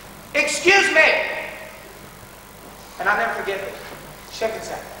 Excuse me. And I'll never forget it. Check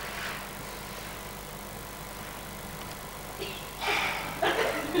this out.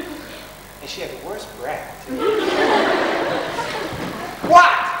 And she had the worst breath.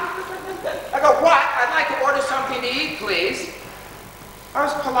 What? I go, what? I'd like to order something to eat, please. I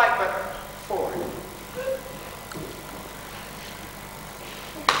was polite, but forward.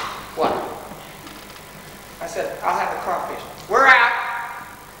 What? I said, I'll have the crawfish. We're out.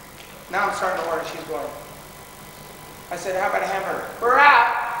 Now I'm starting to order. She's going. I said, how about a hamburger? We're out.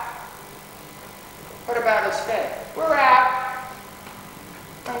 What about a steak? We're out.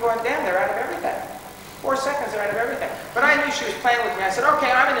 I'm going, damn, they're out of everything. 4 seconds, they're out of everything. But I knew she was playing with me. I said,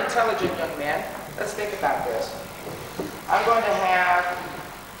 okay, I'm an intelligent young man. Let's think about this. I'm going to have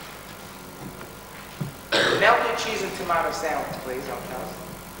melted cheese and tomato sandwich, please, on toast.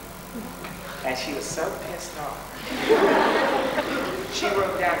 And she was so pissed off. She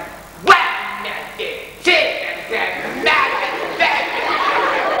wrote down,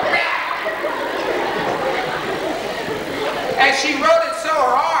 and she wrote it so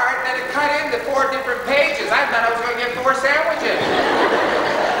hard that it cut into 4 different pages. I thought I was going to get 4 sandwiches.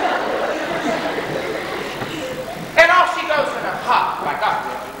 And off she goes in a huff. Like, oh.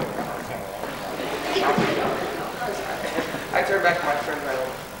 I turned back to my friend and I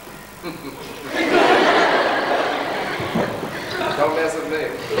went, don't mess with me.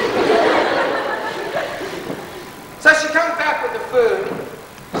 So she comes back with the food.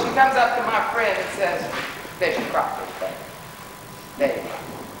 She comes up to my friend and says, there's your crawfish, baby. There you go.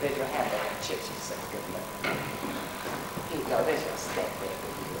 There's your hamburger and chips. She's so good looking. Here you go. There's your steak, baby.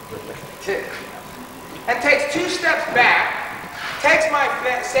 Good looking too. And takes 2 steps back, takes my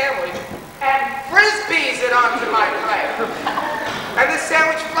sandwich, and frisbees it onto my plate. And this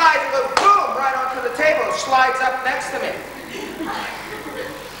sandwich flies and goes boom right onto the table and slides up next to me.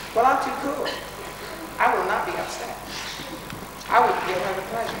 Well, I'm too cool. I will not be upset. I would give her the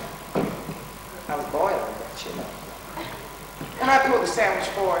pleasure. I was boiling, but you know. And I pull the sandwich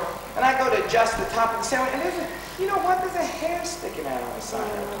forward, and I go to adjust the top of the sandwich, and there's a, you know what, there's a hair sticking out on the side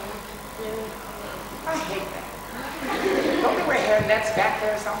of it. I hate that. Don't they wear hair nets back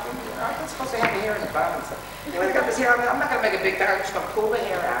there or something? You know, I'm not supposed to have the hair in the bottom and stuff. You know, they got this hair, I'm not going to make a big thing, I'm just going to pull the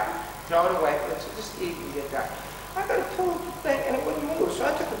hair out, throw it away, let's just eat and get done. I got to pull the thing and it wouldn't move. So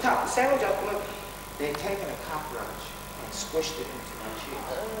I took the top of the sandwich off and looked. They'd taken a cockroach and squished it into my cheek.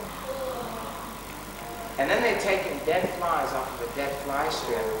 And then they'd taken dead flies off of a dead fly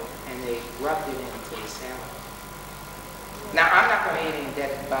strip and they rubbed it into the sandwich. Now, I'm not going to eat any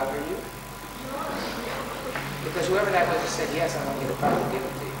dead bug, are you? Because whoever that was said, yes, I'm going to get a bug and give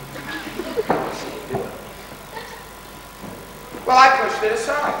it to you. So you do it. Well, I pushed it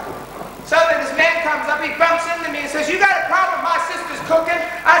aside. Suddenly this man comes up, he bumps into me and says, you got a problem, my sister's cooking?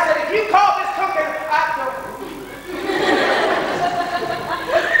 I said, if you call this cooking,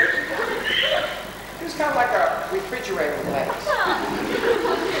 It was kind of like a refrigerator with legs.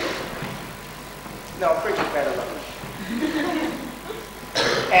 No, fridge is better looking.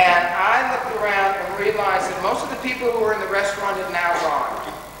 And I looked around and realized that most of the people who were in the restaurant had now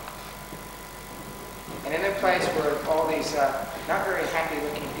gone. And in their place were all these not very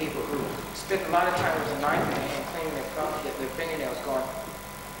happy-looking people who spent a lot of time with a knife in their hand cleaning their fingernails, going.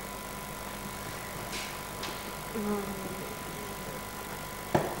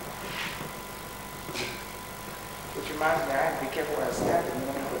 Which reminds me, I have to be careful where I step.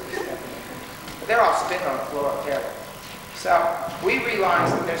 But they're all spitting on the floor up there. So we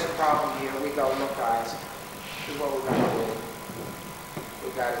realize that there's a problem here. We go, look, guys, this is what we're going to do.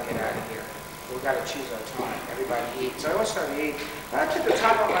 We've got to get out of here. We've got to choose our time. Everybody eats. So I always started to eat. And I took the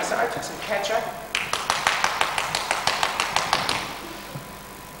top off myself. I took some ketchup.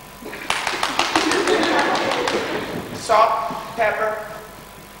 Salt, pepper.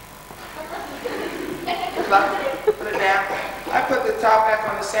 Put it down. I put the top back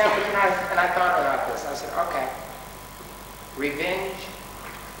on the sandwich and I thought about this. I said, okay, revenge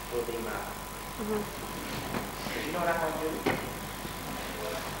will be mine. But you know what I'm going to do?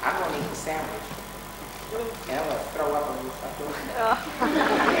 I'm going to eat the sandwich. And I'm going to throw up on you.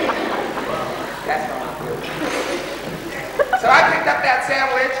 That's what I'm going to do. So I picked up that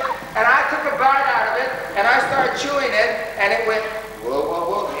sandwich and I took a bite out of it and I started chewing it and it went, whoa, whoa,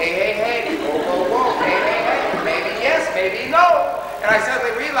 whoa, hey, hey, hey, whoa, whoa, whoa, hey, hey, hey, maybe yes, maybe no. And I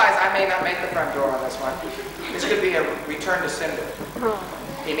suddenly realized I may not make the front door on this one. This could be a return to sender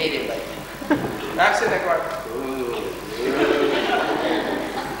immediately. And I'm sitting there going, ooh, ooh,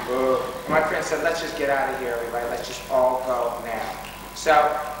 ooh. My friend said, let's just get out of here, everybody. Let's just all go now. So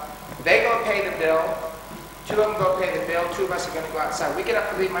they go pay the bill. Two of them go pay the bill. Two of us are going to go outside. We get up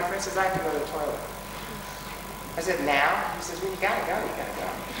to leave. My friend says, I have to go to the toilet. I said, now? He says, well, you gotta go, you gotta go.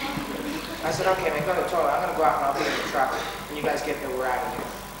 I said, okay, man, go to the toilet. I'm gonna go out and I'll be in the truck. And you guys get there, we're out of here.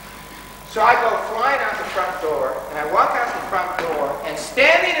 So I go flying out the front door, and I walk out the front door, and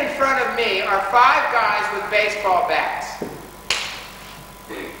standing in front of me are 5 guys with baseball bats.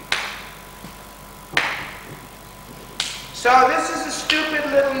 So this is a stupid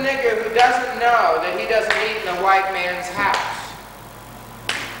little nigger who doesn't know that he doesn't eat in a white man's house.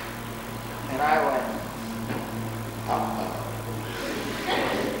 And I went,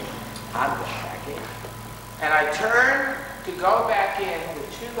 I'm going back in. And I turned to go back in, and the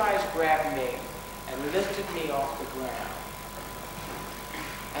 2 guys grabbed me and lifted me off the ground.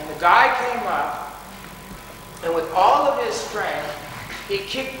 And the guy came up, and with all of his strength, he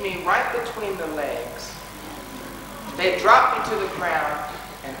kicked me right between the legs. They dropped me to the ground,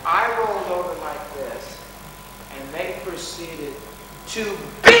 and I rolled over like this, and they proceeded to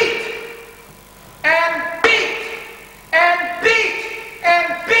beat and beat and beat and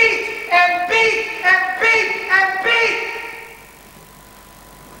beat and beat and beat and beat.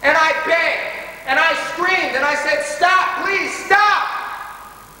 And I begged, and I screamed, and I said, stop, please, stop.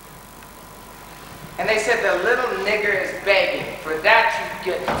 And they said, the little nigger is begging. For that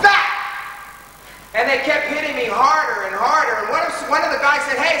you get fat. And they kept hitting me harder and harder. And one of the guys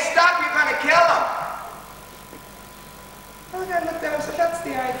said, hey, stop, you're going to kill him. And the guy looked at him and said, that's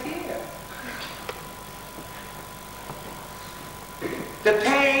the idea. The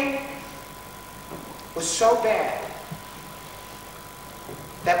pain was so bad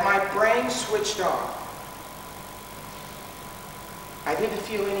that my brain switched on. I didn't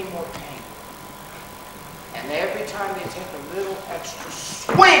feel any more pain. And every time they take a little extra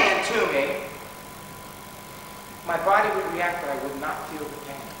swing into me, my body would react, but I would not feel the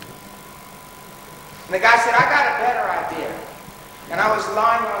pain. And the guy said, I got a better idea. And I was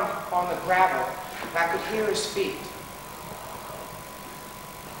lying on the gravel, and I could hear his feet.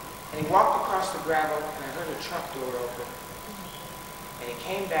 And he walked across the gravel, and I heard a truck door open. And he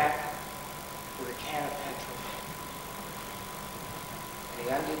came back with a can of petrol. And he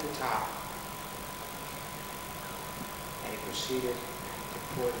undid the top. And he proceeded to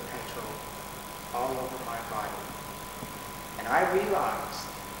pour the petrol all over my body. And I realized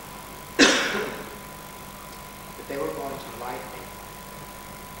that they were going to light me.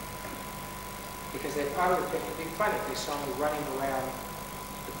 Because they probably would think it'd be funny if they saw me running around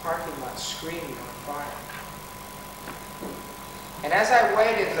the parking lot screaming on fire. And as I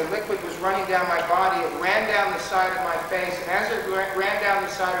waited, the liquid was running down my body. It ran down the side of my face. And as it ran down the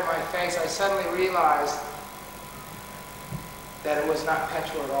side of my face, I suddenly realized that it was not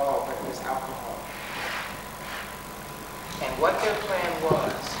petrol at all, but it was alcohol. And what their plan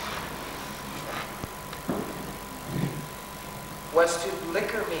was to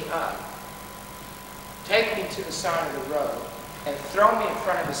liquor me up, take me to the side of the road, and throw me in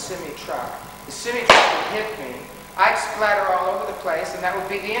front of a semi-truck. The semi-truck would hit me. I'd splatter all over the place, and that would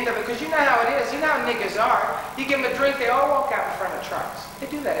be the end of it. Because you know how it is. You know how niggas are. You give them a drink, they all walk out in front of trucks. They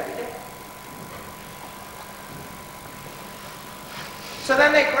do that every day. So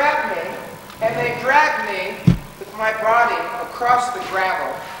then they grabbed me, and they dragged me with my body across the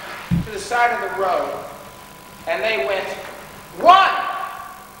gravel to the side of the road, and they went, 1,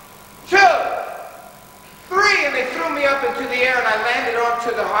 2, 3, and they threw me up into the air, and I landed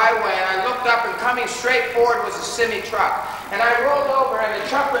onto the highway, and I looked up, and coming straight forward was a semi-truck. And I rolled over, and the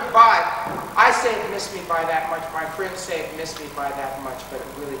truck went by. I say it missed me by that much. My friends say it missed me by that much, but it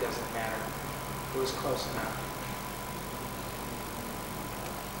really doesn't matter. It was close enough.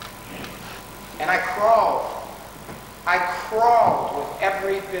 And I crawled. I crawled with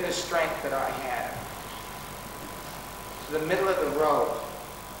every bit of strength that I had to the middle of the road,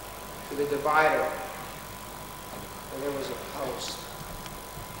 to the divider, where there was a post.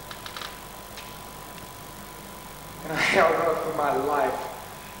 And I held on for my life.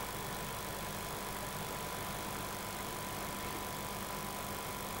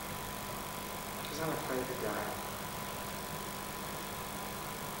 Because I'm afraid to die.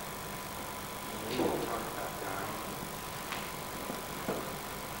 We won't talk about dying.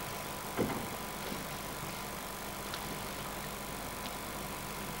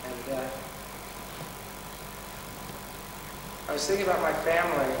 And I was thinking about my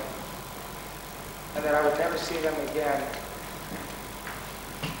family and that I would never see them again.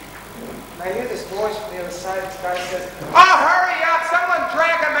 And I hear this voice from the other side. This guy says, "Oh, hurry up! Someone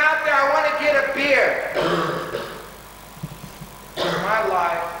drag him out there. I want to get a beer." My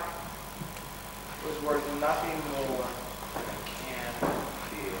life was worth nothing more than a can of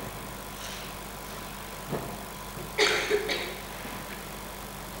beer.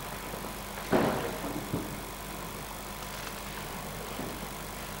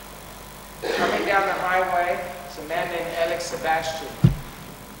 Coming down the highway is a man named Sebastian.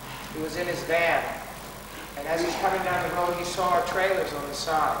 He was in his van. And as he's coming down the road, he saw our trailers on the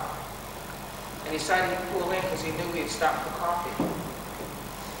side. And he decided he'd pull in because he knew we'd stop for coffee.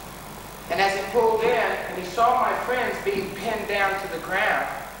 And as he pulled in, and he saw my friends being pinned down to the ground,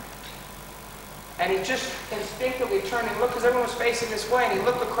 and he just instinctively turned and looked because everyone was facing this way, and he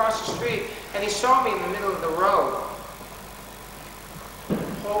looked across the street, and he saw me in the middle of the road,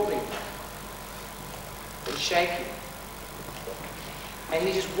 holding and shaking. And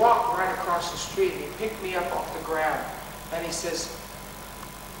he just walked right across the street, and he picked me up off the ground, and he says,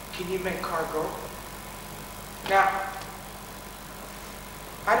 "Can you make cargo?" Now,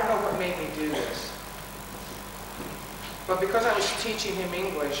 I don't know what made me do this. But because I was teaching him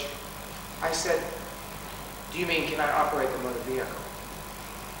English, I said, "Do you mean, can I operate the motor vehicle?"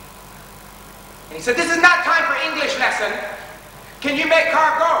 And he said, "This is not time for English lesson. Can you make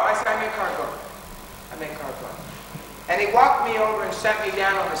cargo?" I said, "I make cargo. I make cargo." And he walked me over and set me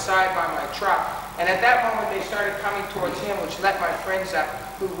down on the side by my truck. And at that moment, they started coming towards him, which let my friends up,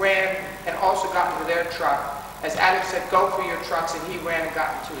 who ran and also got into their truck. As Adam said, "Go for your trucks," and he ran and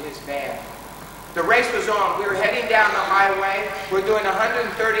got into his van. The race was on. We were heading down the highway. We're doing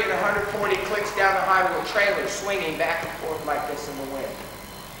 130 and 140 clicks down the highway with trailers swinging back and forth like this in the wind.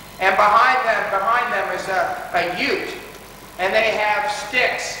 And behind them is a ute. And they have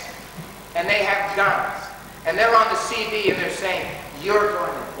sticks. And they have guns. And they're on the CD and they're saying, "You're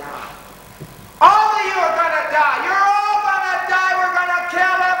going to die. All of you are going to die. You're all going to die. We're going to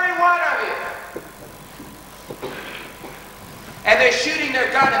kill every one of you." And they're shooting their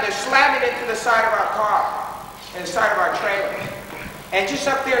gun and they're slamming into the side of our car, and the side of our trailer. And just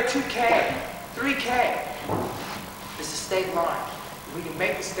up there, 2K, 3K, is the state line. We can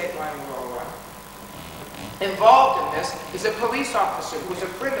make the state line and we're all right. Involved in this is a police officer who was a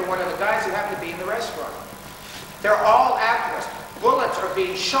friend of one of the guys who happened to be in the restaurant. They're all after us. Bullets are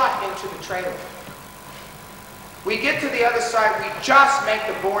being shot into the trailer. We get to the other side, we just make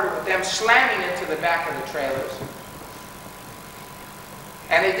the border with them slamming into the back of the trailers.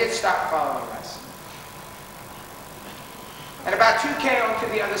 And they did stop following us. And about 2 came on to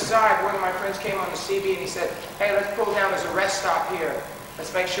the other side. One of my friends came on the CB and he said, hey, let's pull down. There's a rest stop here.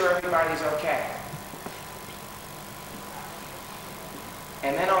 Let's make sure everybody's okay.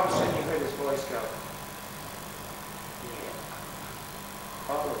 And then all of a sudden you heard his voice go, yeah,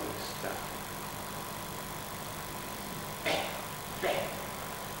 holy stuff. Bam, bam.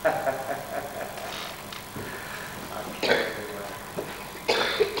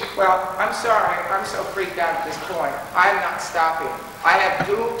 Well, I'm sorry, I'm so freaked out at this point. I'm not stopping. I have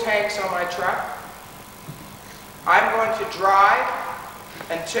dual tanks on my truck. I'm going to drive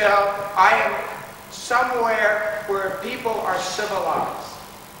until I am somewhere where people are civilized.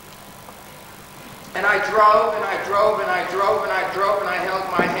 And I drove, and I drove, and I drove, and I drove, and I held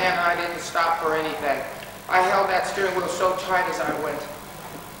my hand, and I didn't stop for anything. I held that steering wheel so tight as I went.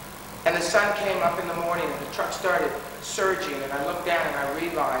 And the sun came up in the morning, and the truck started surging, and I looked down, and I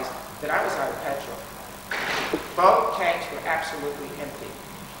realized that I was out of petrol. Both tanks were absolutely empty.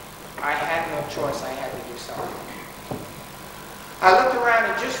 I had no choice. I had to do something. I looked around,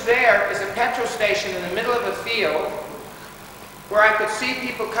 and just there is a petrol station in the middle of a field where I could see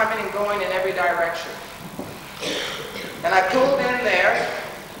people coming and going in every direction. And I pulled in there,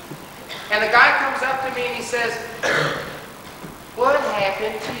 and the guy comes up to me and he says, what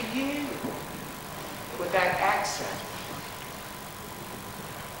happened to you? With that accent.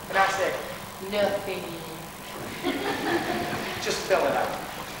 And I said, nothing. Just fill it up.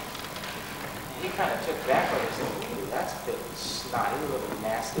 And he kind of took back on it and said, ooh, that's a bit snotty, a little bit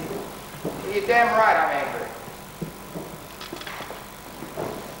nasty. Well, you're damn right I'm angry.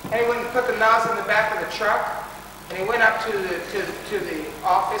 And he went and put the nozzle in the back of the truck, and he went up to the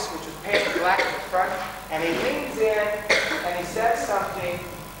office, which was painted black in the front, and he leans in, and he says something,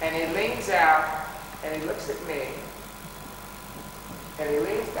 and he leans out, and he looks at me, and he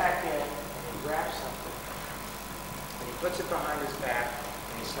leans back in, and he grabs something, and he puts it behind his back,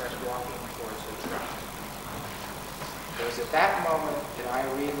 and he starts walking towards the truck. It was at that moment that I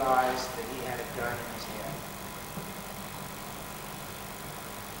realized that he had a gun in his hand.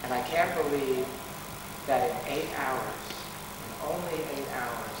 And I can't believe that in 8 hours, in only 8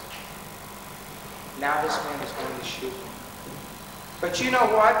 hours, now this man is going to shoot me. But you know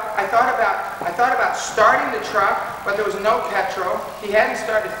what? I thought about starting the truck, but there was no petrol. He hadn't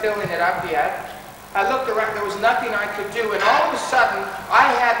started filling it up yet. I looked around, there was nothing I could do, and all of a sudden,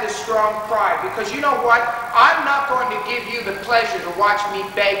 I had this strong pride, because you know what? I'm not going to give you the pleasure to watch me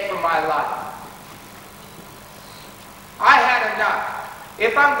beg for my life. I had enough.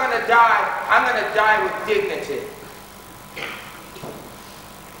 If I'm going to die, I'm going to die with dignity.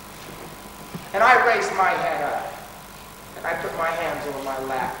 And I raised my head up, and I put my hands over my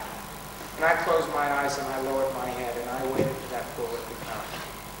lap, and I closed my eyes and I lowered my head, and I waited for that bullet to come.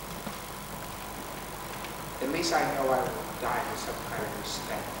 At least I know I will die with some kind of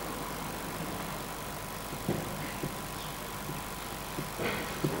respect.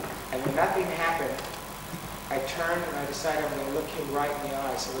 And when nothing happened, I turned and I decided I'm going to look him right in the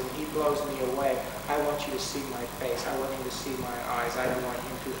eye, so when he blows me away, I want you to see my face. I want him to see my eyes. I don't want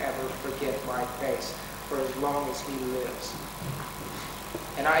him to ever forget my face for as long as he lives.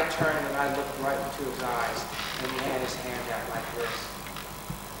 And I turned and I looked right into his eyes, and he had his hand out like this.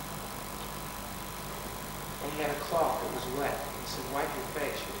 And he had a cloth that was wet. He said, wipe your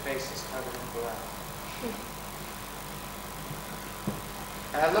face. Your face is covered in blood.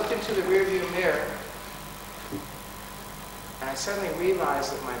 And I looked into the rearview mirror, and I suddenly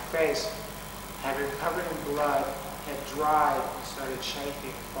realized that my face had been covered in blood, had dried, and started shaking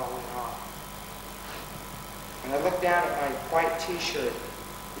and falling off. And I looked down at my white t-shirt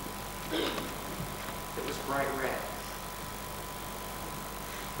that was bright red.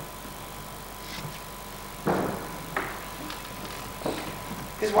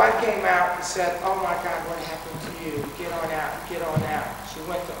 His wife came out and said, oh my God, what happened to you? Get on out, get on out. She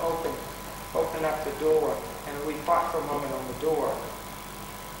went to open up the door, and we fought for a moment on the door.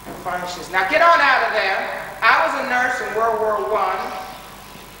 And finally she says, now get on out of there. I was a nurse in World War I.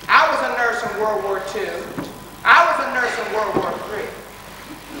 I was a nurse in World War II. I was a nurse in World War III.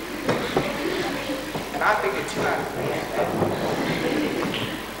 And I figured 2 out of 3 ain't bad.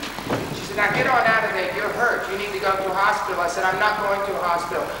 She said, now get on out of there. You're hurt. You need to go to a hospital. I said, I'm not going to a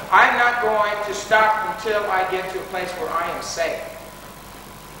hospital. I'm not going to stop until I get to a place where I am safe.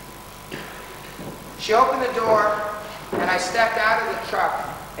 She opened the door, and I stepped out of the truck,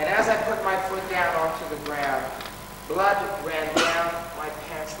 and as I put my foot down onto the ground, blood ran down my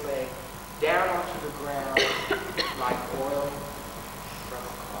pants leg, down onto the ground like oil from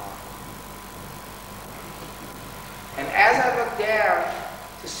a cloth. And as I looked down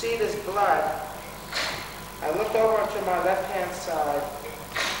to see this blood, I looked over to my left-hand side,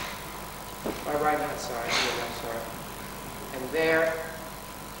 my right-hand side, here, I'm sorry, and there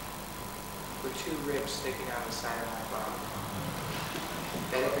were 2 ribs sticking out the side of my body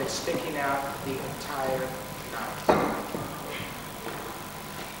that had been sticking out the entire night.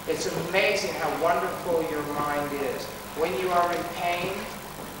 It's amazing how wonderful your mind is. When you are in pain,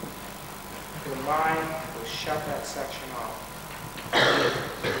 your mind will shut that section off.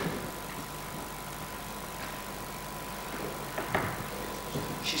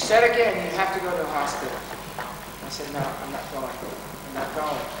 She said again, you have to go to the hospital. I said, no, I'm not going. I'm not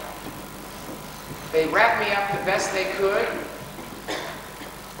going. They wrapped me up the best they could.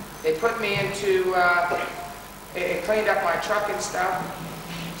 They put me into, it cleaned up my truck and stuff,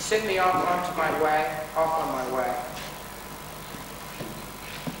 sent me off on my way.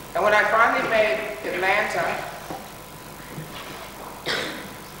 And when I finally made Atlanta,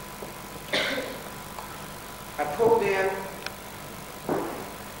 I pulled in.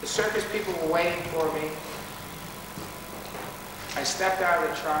 The circus people were waiting for me. I stepped out of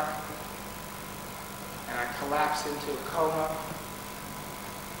the truck and I collapsed into a coma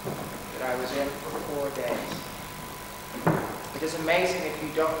that I was in for 4 days. It is amazing if you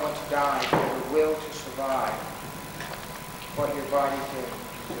don't want to die, you have the will to survive what your body can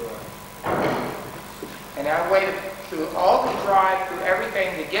endure. And I waited through all the drive, through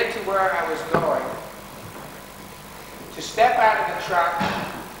everything to get to where I was going, to step out of the truck,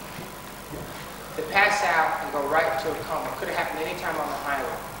 to pass out and go right into a coma. It could have happened any time on the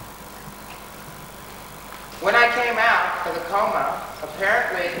highway. When I came out of the coma,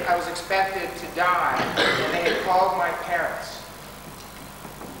 apparently I was expected to die, and they had called my parents.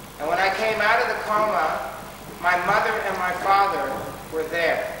 And when I came out of the coma, my mother and my father were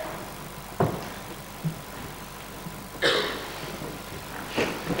there.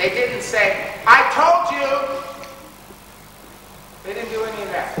 They didn't say, I told you! They didn't do any of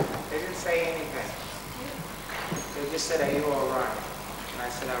that. They didn't say anything. They just said, are you all right? And I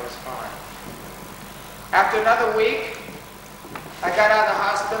said I was fine. After another week, I got out of the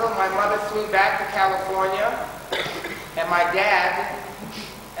hospital. My mother flew back to California, and my dad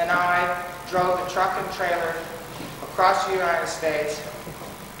and I drove the truck and trailer across the United States,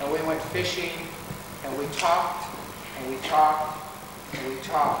 and we went fishing, and we talked, and we talked, and we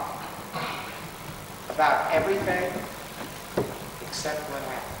talked about everything except what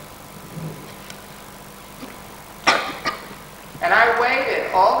happened. And I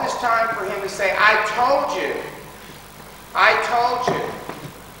waited all this time for him to say, I told you. I told you.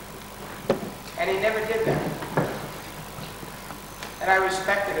 And he never did that. And I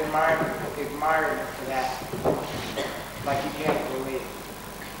respected and admired him for that. Like you can't believe.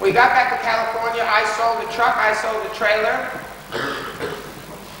 We got back to California. I sold the truck. I sold the trailer.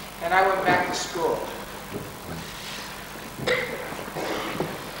 And I went back to school.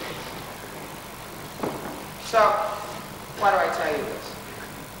 So, why do I tell you this?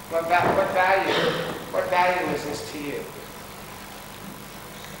 What value is this to you?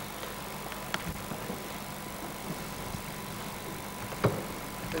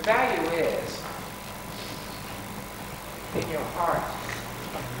 The value is in your heart,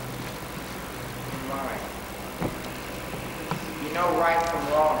 in mind. You know right from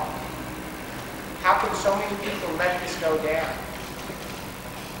wrong. How can so many people let this go down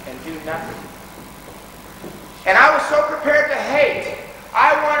and do nothing? And I was so prepared to hate.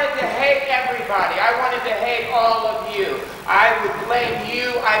 I wanted to hate everybody. I wanted to hate all of you. I would blame you.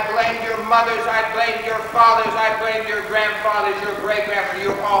 I blamed your mothers. I blamed your fathers. I blamed your grandfathers, your great-grandfathers.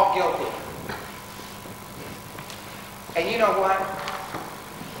 You're all guilty. And you know what?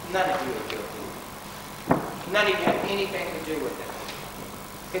 None of you are guilty. None of you have anything to do with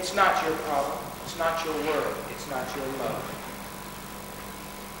it. It's not your problem. It's not your word. It's not your love.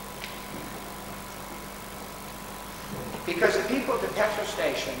 Because the people at the petrol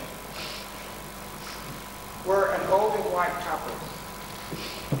station were an old and white couple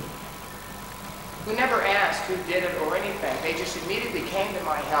who never asked who did it or anything. They just immediately came to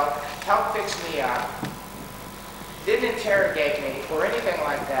my help, helped fix me up, didn't interrogate me or anything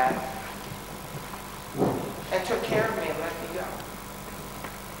like that, and took care of me and let me go.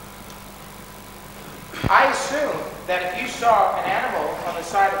 I assume that if you saw an animal on the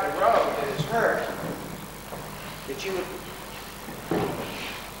side of the road that is hurt, that you would pick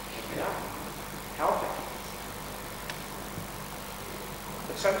it up, help it.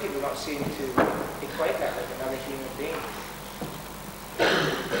 But some people don't seem to equate that with another human being.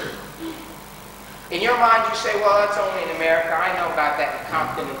 In your mind, you say, well, that's only in America. I know about that in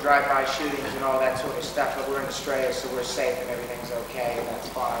Compton and drive-by shootings and all that sort of stuff, but we're in Australia, so we're safe and everything's okay, and that's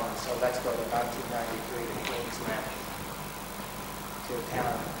fine, and so so let's go to 1993 to Queensland, to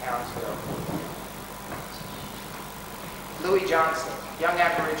Townsville. Louis Johnson, young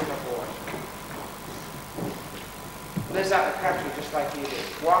Aboriginal boy. Lives out in the country just like you did.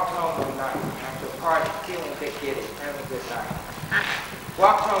 Walked home one night after a party, feeling a bit giddy, having a good night.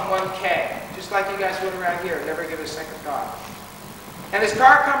 Walked home 1K, just like you guys would around here, never give it a second thought. And his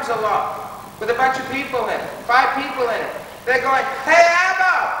car comes along with a bunch of people in it, 5 people in it. They're going, "Hey,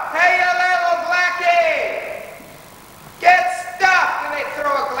 Ammo! Hey, you little blackie! Get stuffed!" And they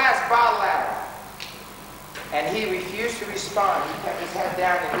throw a glass bottle at him. And he refused to respond. He kept his head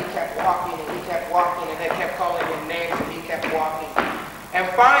down and he kept walking and he kept walking and they kept calling him names and he kept walking. And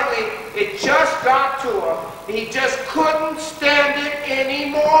finally, it just got to him. He just couldn't stand it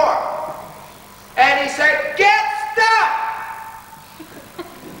anymore. And he said, "Get stuffed!"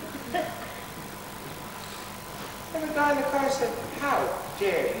 And the guy in the car said, "How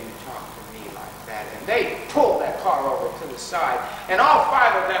dare you talk to me like that?" And they pulled that car over to the side, and all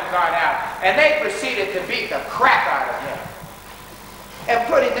 5 of them got out, and they proceeded to beat the crap out of him, and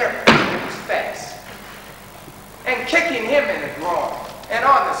putting their feet in his face, and kicking him in the groin, and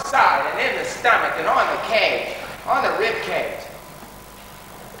on the side, and in the stomach, and on the cage, on the rib cage.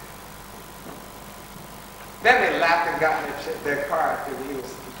 Then they laughed and got in their car after he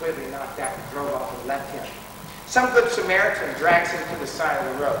was completely knocked out and drove off and left him. Some good Samaritan drags him to the side of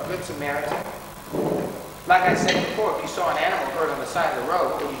the road. Good Samaritan. Like I said before, if you saw an animal hurt on the side of the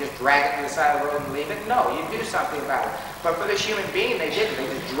road, would you just drag it to the side of the road and leave it? No, you do something about it. But for this human being, they didn't. They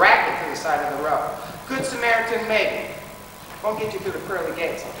just dragged it to the side of the road. Good Samaritan, maybe. Won't get you through the pearly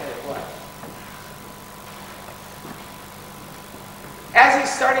gates, I'll tell you what. As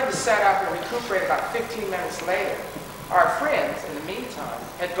he's starting to set up and recuperate about 15 minutes later, our friends, in the meantime,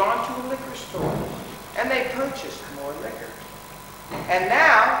 had gone to a liquor store. And they purchased more liquor. And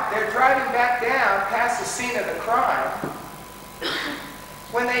now they're driving back down past the scene of the crime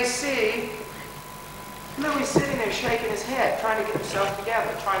when they see Louis sitting there shaking his head, trying to get himself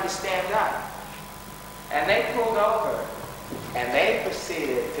together, trying to stand up. And they pulled over and they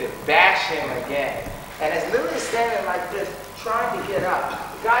proceeded to bash him again. And as Louis is standing like this, trying to get up,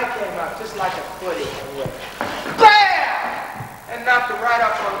 the guy came up just like a footy and went, BAM! And knocked him right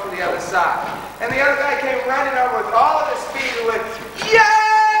up onto the other side. And the other guy came running over with all of his speed and went,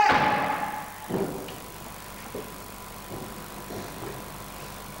 "Yeah!"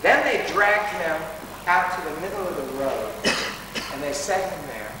 Then they dragged him out to the middle of the road, and they set him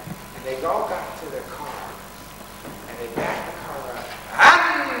there, and they all got into their car, and they backed the car up.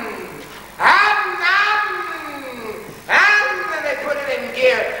 And they put it in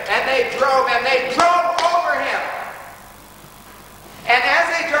gear, and they drove over him. And as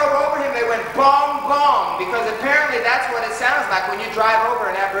they drove over him, they went bong, bong, because apparently that's what it sounds like when you drive over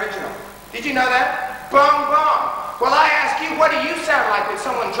an Aboriginal. Did you know that? Bong, bong. Well, I ask you, what do you sound like when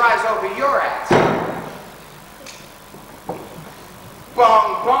someone drives over your ass?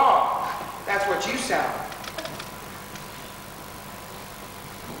 Bong, bong. That's what you sound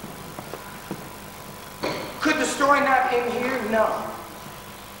like. Could the story not end here? No.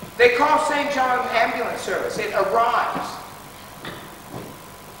 They call St. John's ambulance service. It arrives.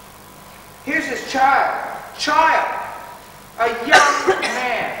 Here's his child, a young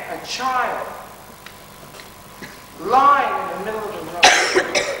man, a child, lying in the middle of the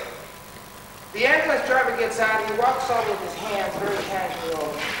road. The ambulance driver gets out, he walks over with his hands very casually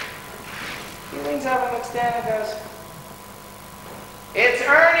over. He leans over and looks down and goes, "It's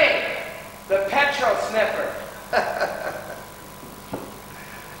Ernie, the petrol sniffer."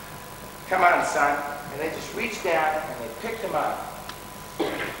 "Come on, son." And they just reached down and they picked him up.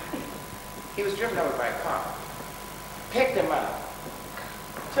 He was driven over by a car. Picked him up,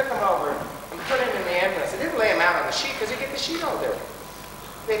 took him over, and put him in the ambulance. They didn't lay him out on the sheet because he'd get the sheet all dirty.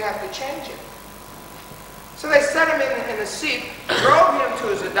 They'd have to change it. So they set him in the seat, drove him to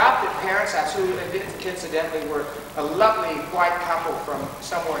his adopted parents' house, who incidentally were a lovely white couple from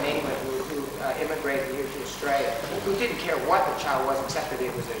somewhere in England who immigrated here to Australia, who didn't care what the child was except that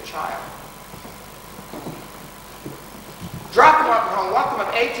it was their child. Dropped him off at home, walked him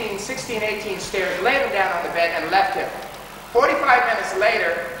up 16, 18 stairs, laid him down on the bed, and left him. 45 minutes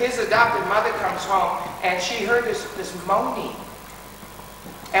later, his adopted mother comes home, and she heard this moaning.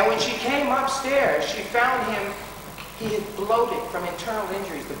 And when she came upstairs, she found him, he had bloated from internal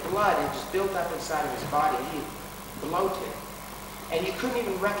injuries. The blood had just built up inside of his body. He had bloated. And you couldn't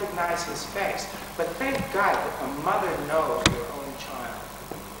even recognize his face. But thank God that a mother knows her own child.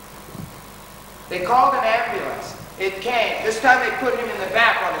 They called an ambulance. It came. This time they put him in the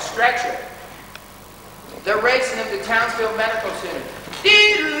back on a stretcher. They're racing him to Townsville Medical Center.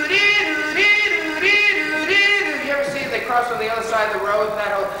 Dee-doo-dee! across on the other side of the road, and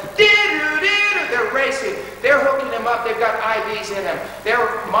that whole dee-doo, they're racing. They're hooking him up. They've got IVs in him.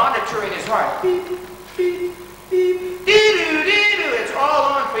 They're monitoring his heart. Beep, beep, beep, dee-doo. It's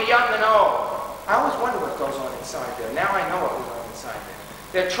all on for young and old. I always wonder what goes on inside there. Now I know what goes on inside there.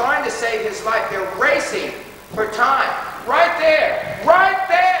 They're trying to save his life. They're racing for time. Right there. Right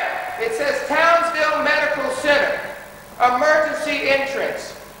there. It says Townsville Medical Center. Emergency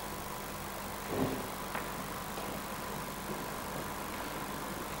entrance.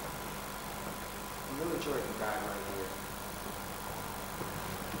 Little Jordan died right here.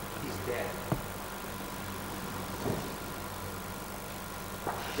 He's dead.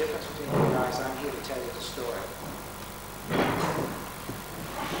 The difference between you guys, I'm here to tell you the story.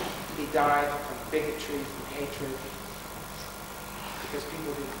 He died from bigotry, from hatred, because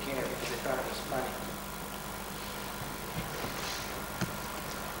people didn't care, because they thought it was funny.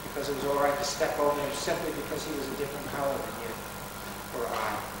 Because it was all right to step over him simply because he was a different color than you or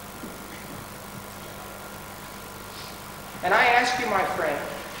I. And I ask you, my friend,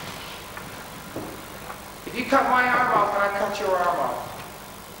 if you cut my arm off and I cut your arm off,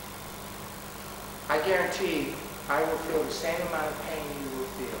 I guarantee I will feel the same amount of pain you will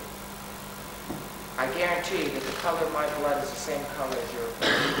feel. I guarantee that the color of my blood is the same color as your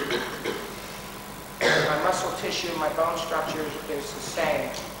blood. My muscle tissue, my bone structure is the same,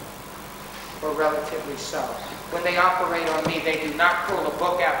 or relatively so. When they operate on me, they do not pull a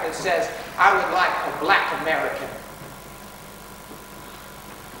book out that says, I would like a black American.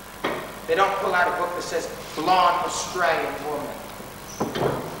 They don't pull out a book that says, blonde Australian woman.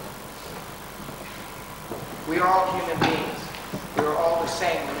 We are all human beings. We are all the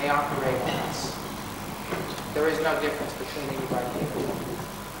same when they operate on us. There is no difference between anybody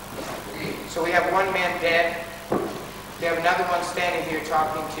here. So we have one man dead. We have another one standing here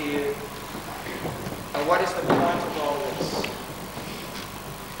talking to you. And what is the point of all this?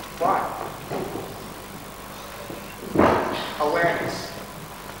 Why? Awareness.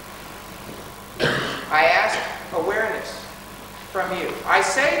 I ask awareness from you. I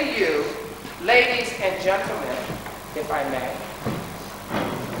say to you, ladies and gentlemen, if I may,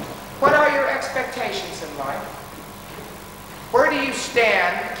 what are your expectations in life? Where do you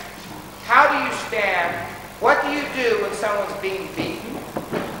stand? How do you stand? What do you do when someone's being beaten?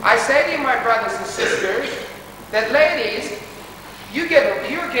 I say to you, my brothers and sisters, that ladies, you're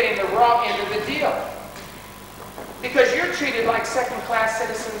getting the wrong end of the deal. Because you're treated like second-class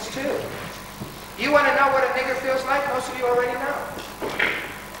citizens too. You want to know what a nigger feels like? Most of you already know.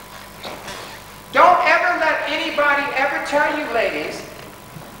 Don't ever let anybody ever tell you, ladies,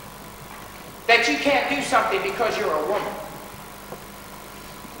 that you can't do something because you're a woman.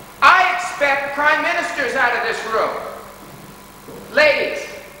 I expect prime ministers out of this room. Ladies,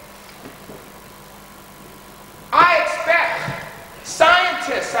 I expect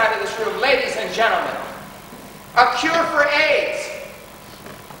scientists out of this room, ladies and gentlemen. A cure for AIDS,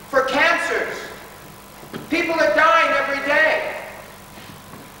 for cancers. People are dying every day.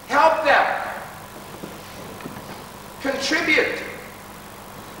 Help them. Contribute.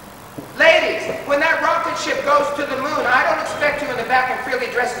 Ladies, when that rocket ship goes to the moon, I don't expect you in the back in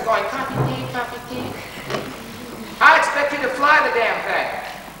frilly dresses going, copy tea, copy tea. I expect you to fly the damn thing.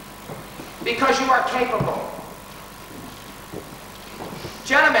 Because you are capable.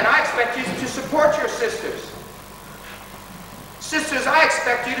 Gentlemen, I expect you to support your sisters. Sisters, I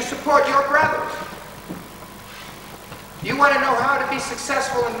expect you to support your brothers. You want to know how to be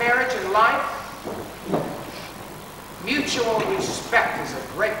successful in marriage and life? Mutual respect is a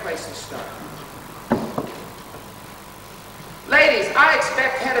great place to start. Ladies, I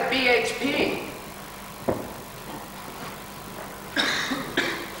expect head of BHP.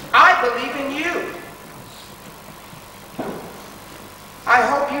 I believe in you. I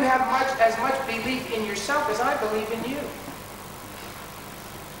hope you have as much belief in yourself as I believe in you.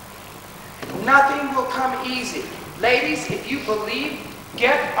 Nothing will come easy. Ladies, if you believe,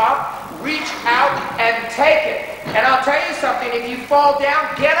 get up, reach out, and take it. And I'll tell you something, if you fall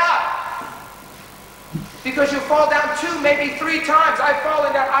down, get up. Because you'll fall down 2, maybe 3 times. I've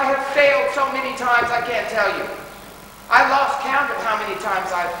fallen down. I have failed so many times, I can't tell you. I lost count of how many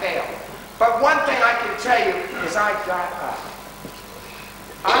times I've failed. But one thing I can tell you is I got up.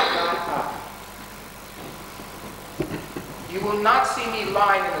 I got up. You will not see me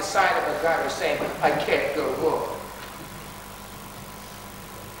lying in the side of a gutter saying, I can't go home.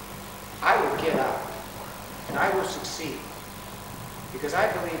 I will get up, and I will succeed, because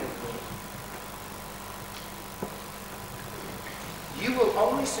I believe in me. You will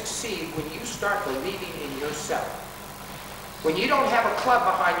only succeed when you start believing in yourself. When you don't have a club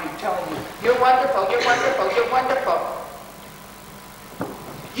behind you telling you, you're wonderful, you're wonderful, you're wonderful.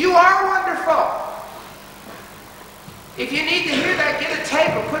 You are wonderful. If you need to hear that, get a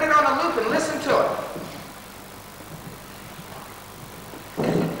tape or put it on a loop and listen to it.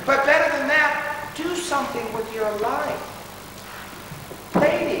 But better than that, do something with your life.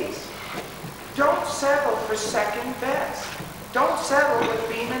 Ladies, don't settle for second best. Don't settle with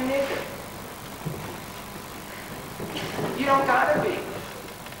being a nigger. You don't gotta be.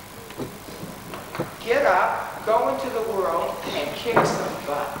 Get up, go into the world, and kick some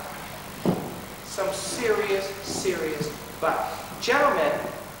butt. Some serious, serious butt. Gentlemen,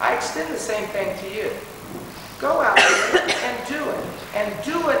 I extend the same thing to you. Go out there and do it. And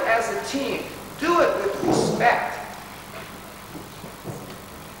do it as a team. Do it with respect.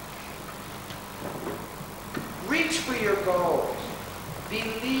 Reach for your goals.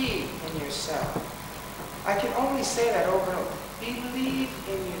 Believe in yourself. I can only say that over and over. Believe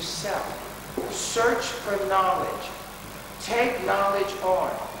in yourself. Search for knowledge. Take knowledge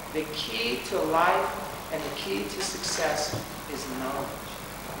on. The key to life and the key to success is knowledge.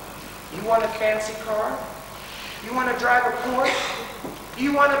 You want a fancy car? You want to drive a Porsche?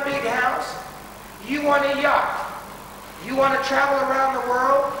 You want a big house? You want a yacht? You want to travel around the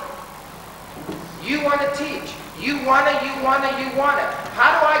world? You want to teach? You want to.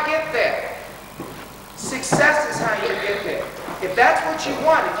 How do I get there? Success is how you get there. If that's what you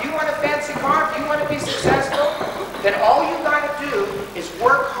want, if you want a fancy car, if you want to be successful, then all you got to do is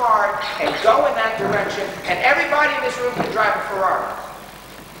work hard and go in that direction, and everybody in this room can drive a Ferrari.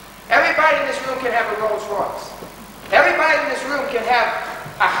 Everybody in this room can have a Rolls Royce. Everybody in this room can have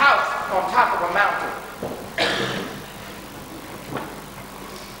a house on top of a mountain.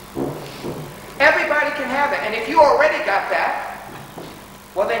 Everybody can have that. And if you already got that,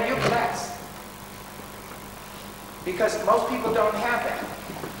 well then you're blessed. Because most people don't have that.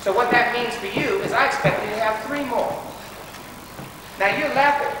 So what that means for you is I expect you to have 3 more. Now you're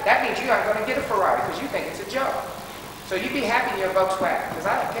laughing. That means you aren't going to get a Ferrari because you think it's a joke. So you be happy in your Volkswagen because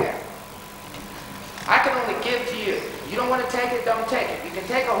I don't care. I can only give to you. You don't want to take it, don't take it. You can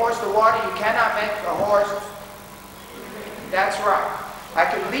take a horse to water. You cannot make a horse. That's right. I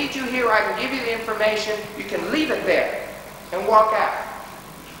can lead you here. I can give you the information. You can leave it there and walk out.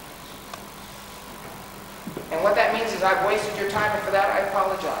 And what that means is I've wasted your time, and for that I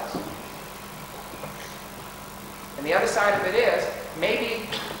apologize. And the other side of it is, maybe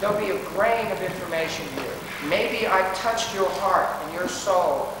there'll be a grain of information here. Maybe I've touched your heart and your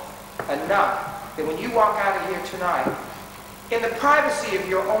soul enough that when you walk out of here tonight, in the privacy of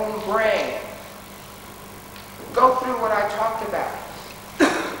your own brain, go through what I talked about.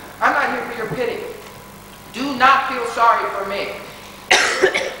 I'm not here for your pity. Do not feel sorry for me.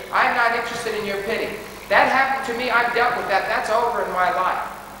 I'm not interested in your pity. That happened to me. I've dealt with that. That's over in my life.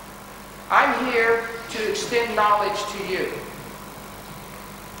 I'm here to extend knowledge to you.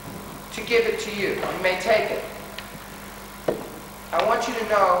 To give it to you. You may take it. I want you to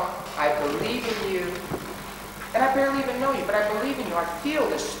know I believe in you. And I barely even know you, but I believe in you. I feel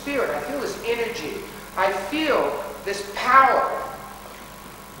this spirit. I feel this energy. I feel this power.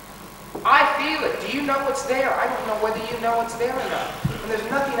 I feel it. Do you know what's there? I don't know whether you know what's there or not. And there's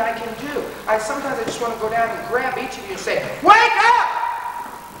nothing I can do. Sometimes I just want to go down and grab each of you and say, wake up!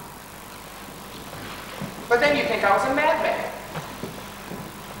 But then you think I was a madman.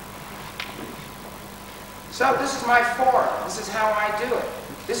 So this is my forum. This is how I do it.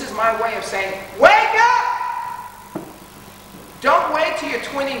 This is my way of saying, wake up! Don't wait till you're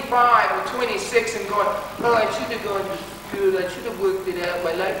 25 or 26 and going, oh, I should have gone to school. I should have worked it out.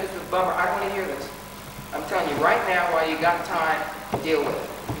 My life is a bummer. I don't want to hear this. I'm telling you right now, while you got time, deal with it.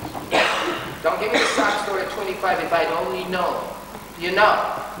 Don't give me the sob story at 25 if I'd only known. You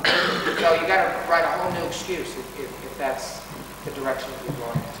know. So you got to write a whole new excuse if that's the direction you're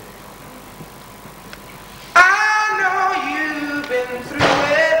going into. I know you've been through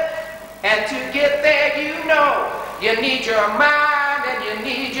it, and to get there, you know, you need your mind and you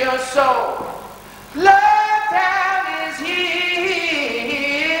need your soul. Love down is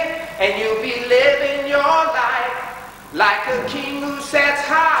here, and you'll be living your life like a king who sits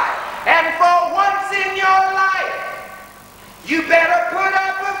high. And for once in your life, you better put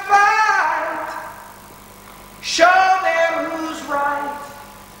up a fight. Show them who's right.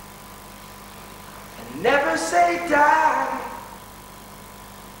 And never say die.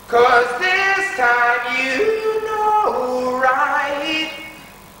 'Cause this time you know right.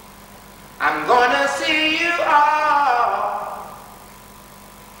 I'm gonna see you all.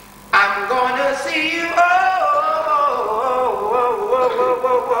 I'm gonna see you all.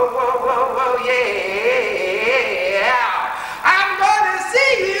 Yeah. I'm gonna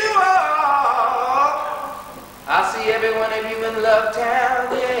see you all. I'll see every one of you in Love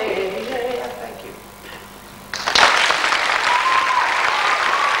Town. Yeah.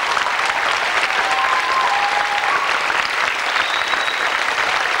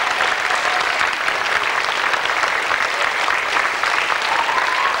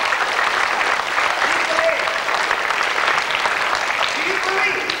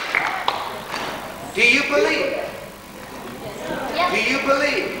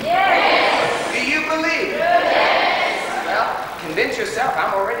 believe? Yes. Do you believe? Yes. Well, convince yourself.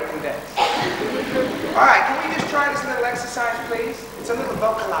 I'm already convinced. All right, can we just try this little exercise, please? It's a little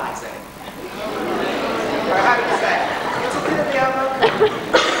vocalizing. All right, how do you say? It's a little elbow.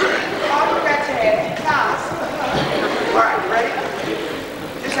 Oh, look at your head. Class. All right, you ready?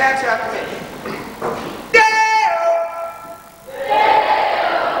 Just answer after me.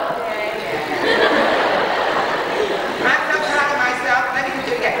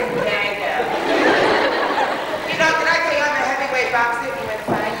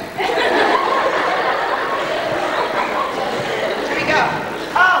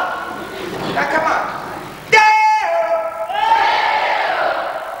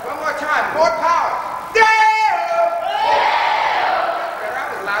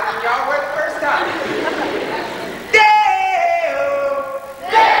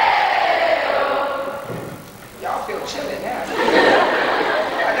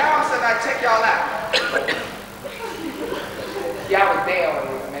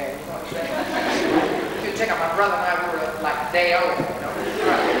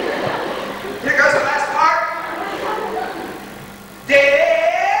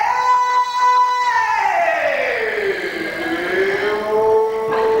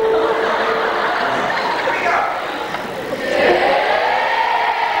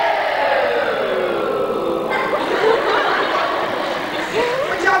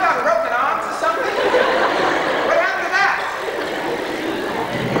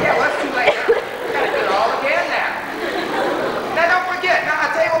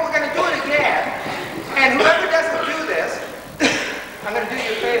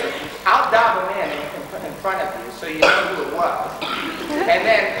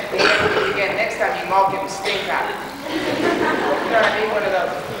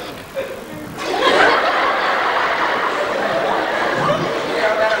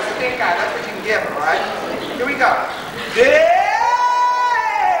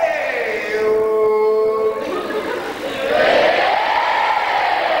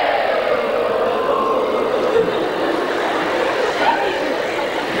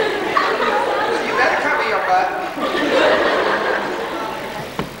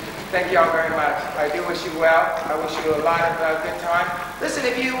 Thank you all very much. I do wish you well. I wish you a lot of good time. Listen,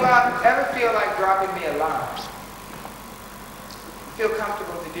 if you ever feel like dropping me a line, feel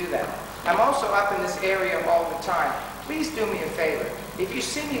comfortable to do that. I'm also up in this area all the time. Please do me a favor. If you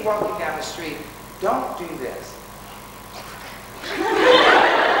see me walking down the street, don't do this.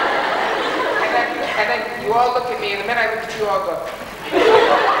 and then you all look at me, and the minute I look at you, all go.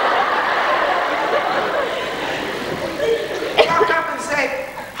 Walk up and say,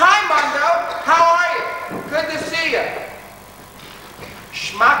 "Hi, Mondo. How are you? Good to see you."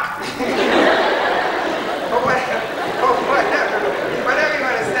 Schmuck. Or whatever you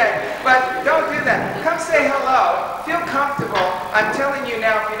want to say. But don't do that. Come say hello. Feel comfortable. I'm telling you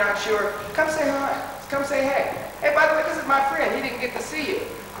now, if you're not sure, come say hi. Come say hey. Hey, by the way, this is my friend. He didn't get to see you.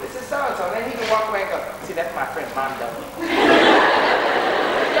 This is so-and-so. Then he can walk away and go, "See, that's my friend Mondo."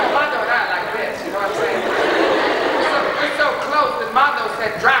 Yo, Mondo and I are like this. You know what I'm saying? We're so close that Mondo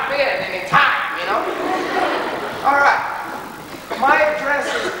said drop in any time, you know? All right. My address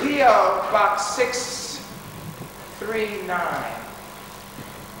is P.O. Box 639,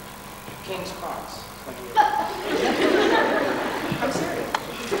 King's Cross. I'm serious.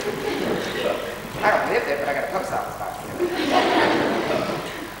 I don't live there, but I got a post office box there.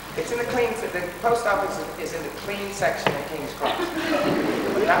 It's in the clean, the post office is in the clean section of King's Cross.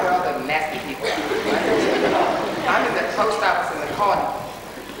 Not where all the nasty people are. I'm in the post office in the corner,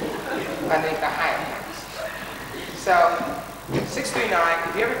 underneath the Hyatt House. So, 639,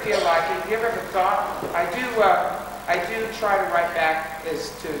 if you ever feel like it, if you ever have a thought, I do try to write back to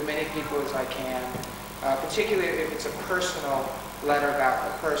as many people as I can, particularly if it's a personal letter about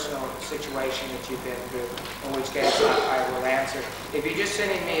a personal situation that you've been through, in which case I will answer. If you're just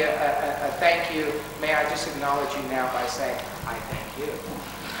sending me a thank you, may I just acknowledge you now by saying, I thank you.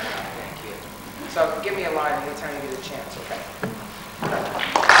 I thank you. So give me a line anytime you get a chance, okay?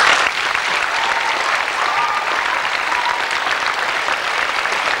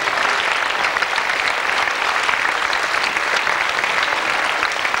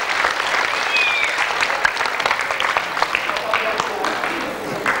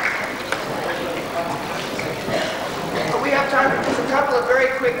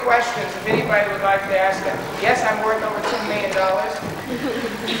 Questions, if anybody would like to ask them. Yes, I'm worth over $2 million.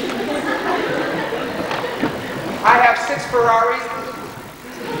 I have 6 Ferraris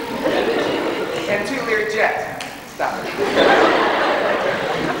and 2 Lear jets. Stop it.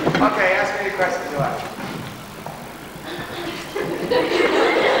 Okay, ask me any questions you like.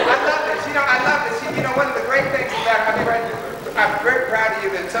 I'm very proud of you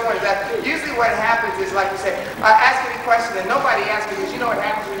that someone is asking. Usually what happens is, like you say, ask any question and nobody asks because you know what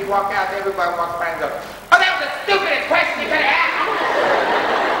happens when you walk out, everybody walks by and goes, oh, that was the stupidest question you could have asked.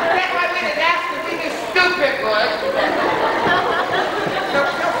 That's why we didn't ask because we knew stupid was. So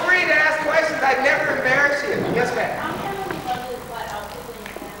feel free to ask questions. I'd never embarrass you. Yes, ma'am. How many brothers like people in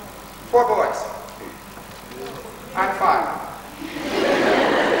your family? 4 boys. I'm 5.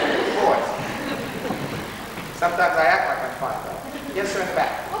 Boys. Sometimes I act like I'm 5, though. Yes, sir, in the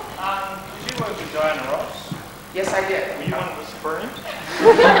back. Did you work with Diana Ross? Yes, I did. Were you one of the Supremes? I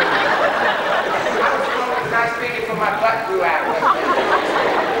was always nice speaking for my butt grew out.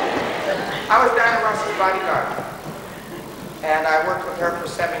 I was Diana Ross's bodyguard. And I worked with her for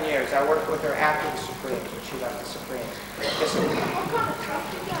 7 years. I worked with her after the Supremes, when she left the Supremes. Yes, sir. What kind of truck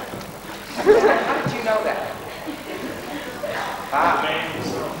you got? How did you know that?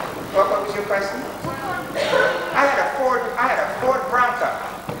 What was your question? I had a Ford Bronco.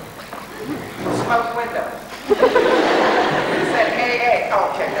 Smoke window. It said AA.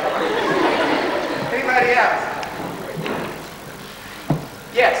 Oh, okay, never mind. Anybody else?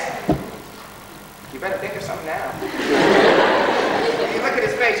 Yes. You better think of something now. If you look at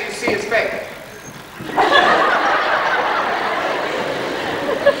his face, you see his face.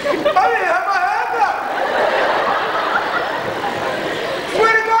 I didn't have my hand up.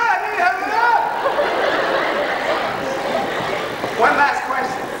 Swear to God, I didn't have it up. One last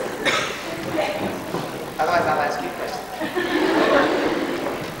question. Otherwise, I'll ask you a question.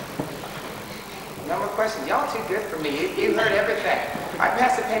 No more questions. Y'all too good for me. You heard everything. I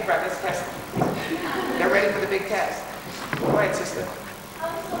passed the paper out. Let's test it. They're ready for the big test. Go ahead, sister. So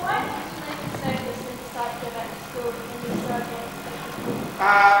why did you make the circus and decide to go back to school in the circus?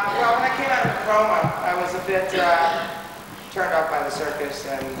 Well, when I came out of Rome, I was a bit turned off by the circus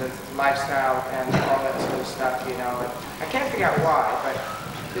and the lifestyle and all that sort of stuff, you know. And I can't figure out why, but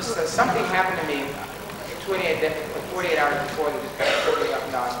just something happened to me 48 hours before that just got totally up.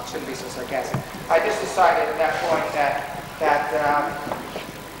 No, I shouldn't be so sarcastic. I just decided at that point that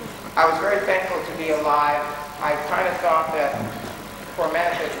I was very thankful to be alive. I kind of thought that for a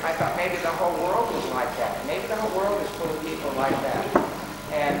minute, I thought maybe the whole world was like that. Maybe the whole world is full of people like that.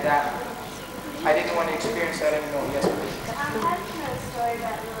 And I didn't want to experience that anymore. Yes, please. How did you know the story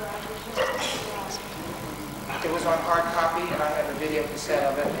about your audition? It was on hard copy, and I have a video cassette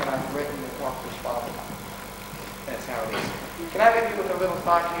of it, and I've written the Walker's father. That's how it is. Can I leave you with a little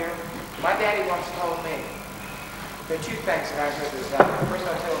thought here? My daddy once told me, there are 2 things that I heard this out. First,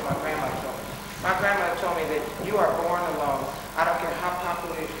 I'll tell you what my grandma told me. My grandmother told me that you are born alone. I don't care how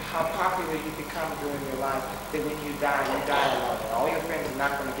popular you become during your life, that when you die alone. And all your friends are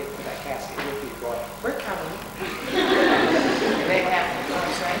not going to get to that casket with you going, we're coming. It ain't happening, you know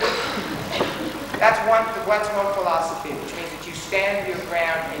what I'm saying? That's one philosophy, which means that you stand your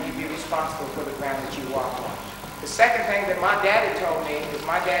ground and you be responsible for the ground that you walk on. The second thing that my daddy told me is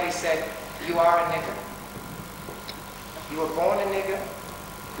my daddy said, you are a nigger. You were born a nigger,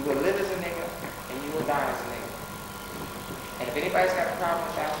 you will live as a nigger, and you will die as a nigger. And if anybody's got a problem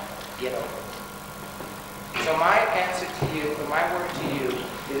with that, get over it. So my answer to you, or my word to you,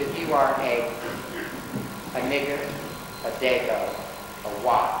 is that you are a nigger, a dago, a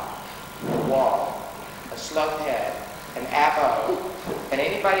wop, a wall, a slughead, an abo, and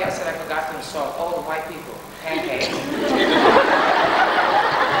anybody else that I forgot to insult, all the white people, pancakes.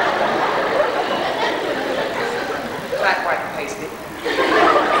 Black, white, and pasty.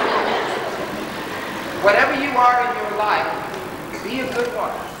 Whatever you are in your life, be a good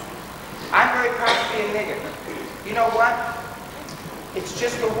one. I'm very proud to be a nigger. You know what? It's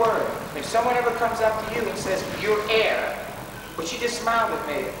just a word. If someone ever comes up to you and says, you're air, but she just smiled at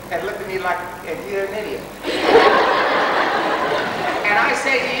me and looked at me like, you're an idiot. And I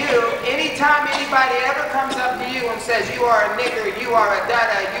say to you, anytime anybody ever comes up to you and says, you are a nigger, you are a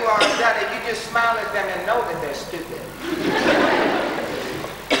dada, you are a dada, you just smile at them and know that they're stupid.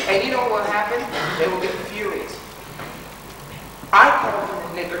 And you know what will happen? They will get furious. I called him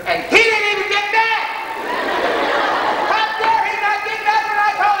a nigger and he didn't even get mad! How dare he not get mad when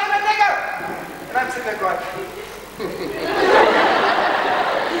I called him a nigger? And I'm sitting there going,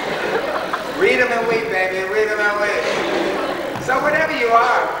 read them and weep, baby, read them and weep. So whatever you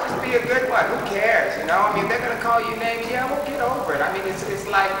are, just be a good one. Who cares, you know? I mean, they're going to call you names. Yeah, we'll get over it. I mean, it's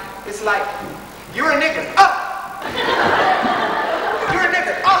like, you're a nigger. Up! You're a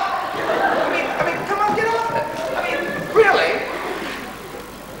nigger. Up! I mean, come on, get over it. I mean, really?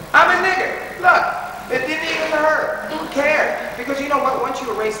 I'm a nigger. Look, it didn't even hurt. Who cares? Because you know what? Once you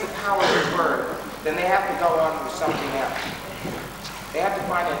erase the power of the word, then they have to go on with something else. They have had to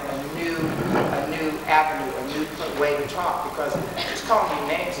find a new avenue, a new way to talk, because just calling me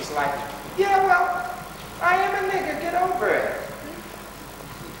names is like, yeah, well, I am a nigger, get over it.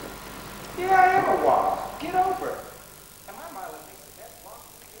 Yeah, I am a wop, get over it. And my mother thinks that's wrong.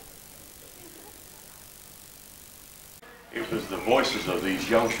 It was the voices of these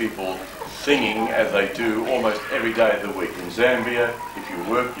young people singing as they do almost every day of the week. In Zambia, if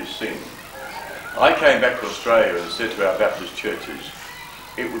you work, you sing. I came back to Australia and said to our Baptist churches,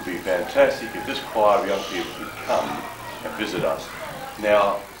 it would be fantastic if this choir of young people could come and visit us.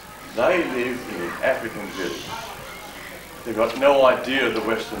 Now, they live in an African village. They've got no idea of the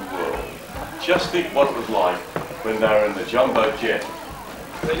Western world. Just think what it was like when they were in the jumbo jet.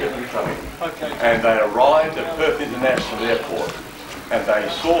 And they arrived at Perth International Airport and they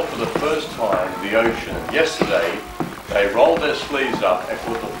saw for the first time the ocean. Yesterday, they rolled their sleeves up and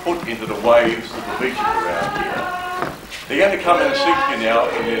put the foot into the waves of the beaches around here. They're going to come and sing to you now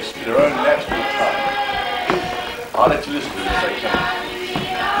in their own national tongue. I'll let you listen to this as they come.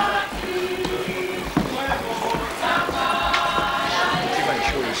 Make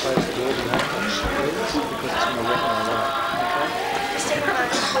sure you close the door behind us, please, because it's going to wet my light. Okay?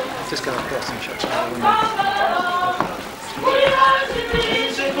 Just go across and shut the window.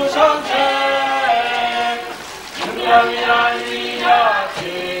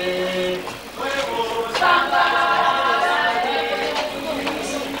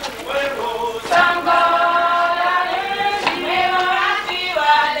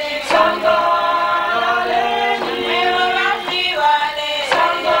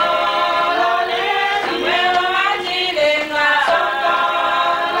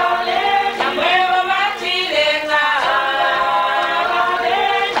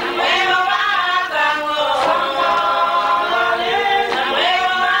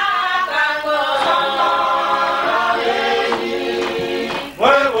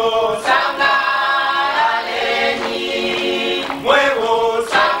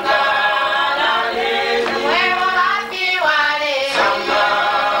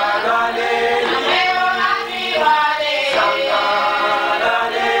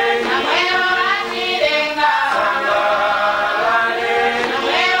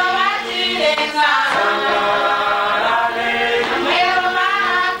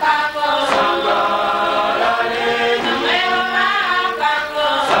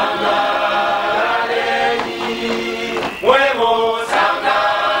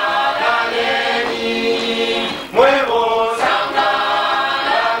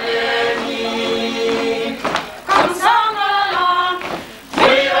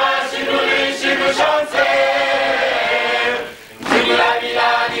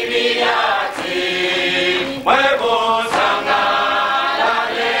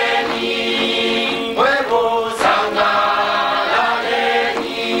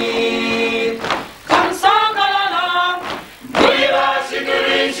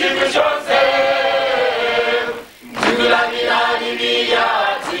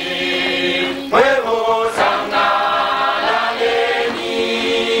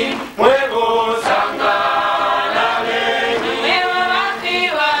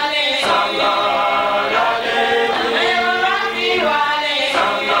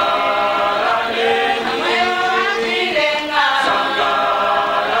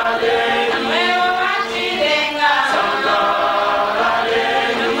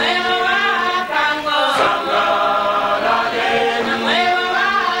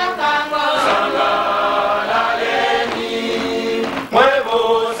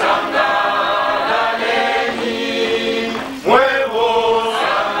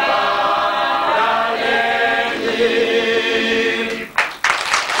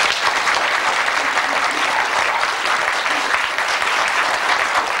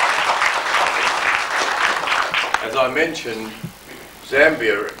 As I mentioned,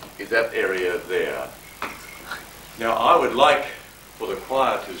 Zambia is that area there. Now I would like for the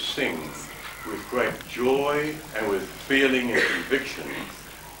choir to sing with great joy and with feeling and conviction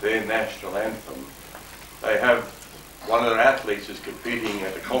their national anthem. They have one of their athletes is competing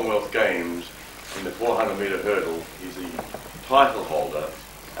at the Commonwealth Games in the 400-metre hurdle. He's the title holder,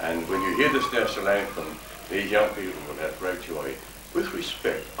 and when you hear this national anthem, these young people will have great joy. With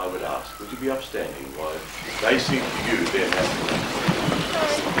respect, I would ask, would you be upstanding while they sing to you their national anthem?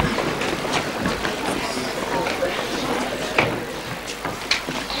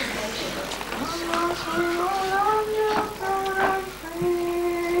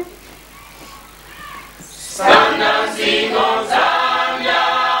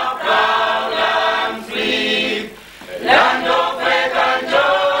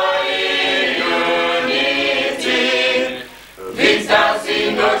 Vista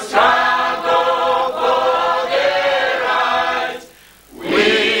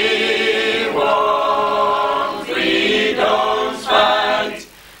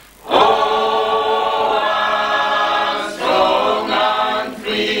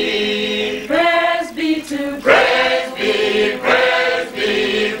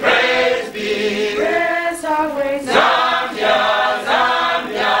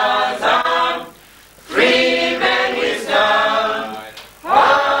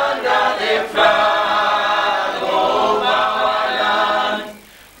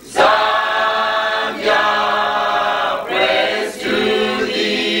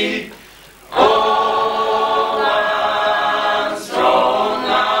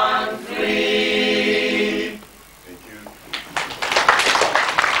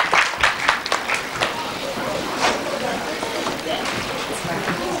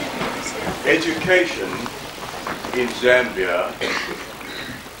education in Zambia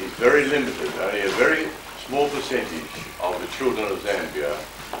is very limited. Only a very small percentage of the children of Zambia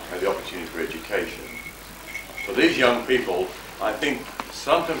have the opportunity for education. For these young people, I think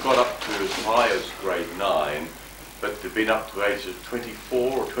some have got up to as high as grade 9, but they've been up to ages of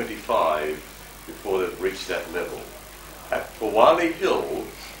 24 or 25 before they've reached that level. At Hurley Hill,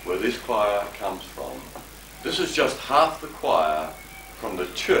 where this choir comes from, this is just half the choir from the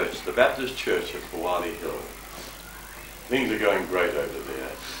church, the Baptist church at Hurley Hill. Things are going great over there.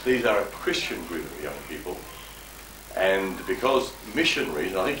 These are a Christian group of young people, and because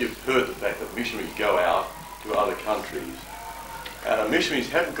missionaries, I think you've heard the fact that missionaries go out to other countries, missionaries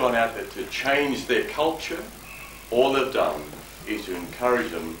haven't gone out there to change their culture. All they've done is to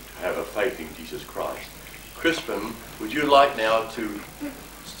encourage them to have a faith in Jesus Christ. Crispin, would you like now to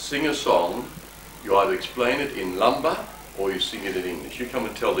sing a song? You either explain it in Lumba or you sing it in English. You come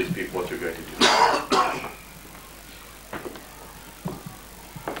and tell these people what you're going to do.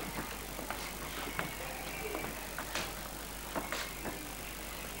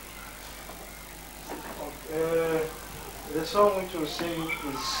 The song which we sing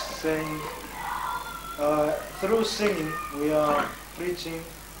is saying, through singing we are preaching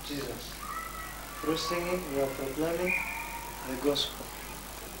Jesus. Through singing we are proclaiming the gospel.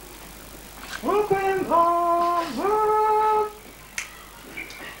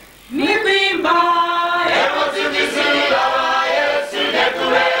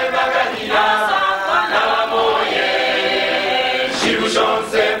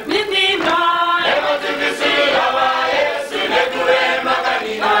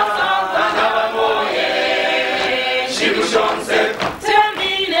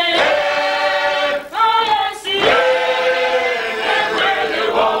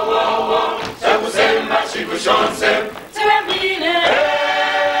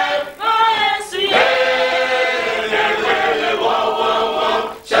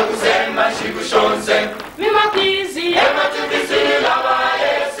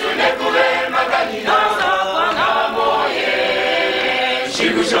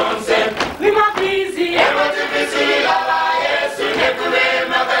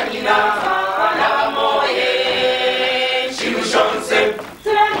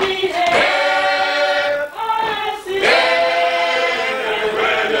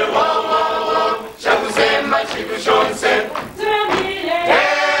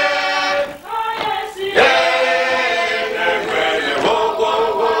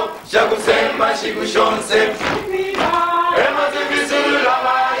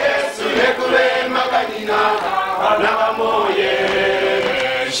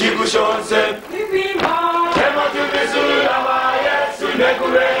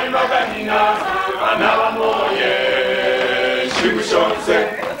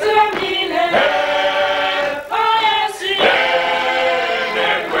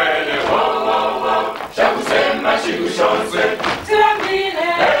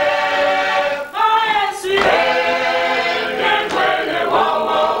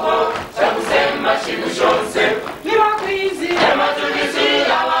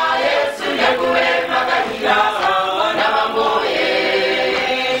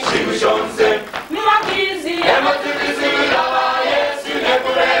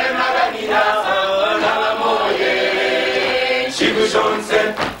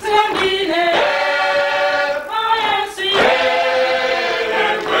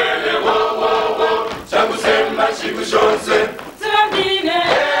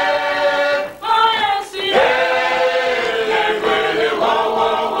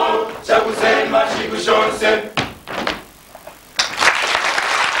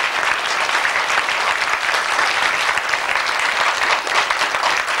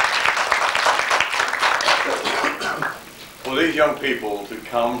 For these young people to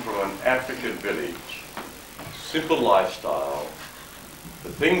come from an African village, simple lifestyle,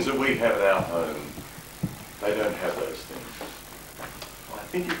 the things that we have at our home, they don't have those things. I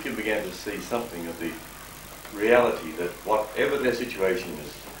think you can begin to see something of the reality that whatever their situation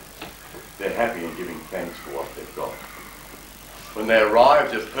is, they're happy and giving thanks for what they've got. When they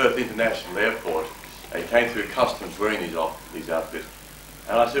arrived at Perth International Airport, they came through customs wearing these outfits,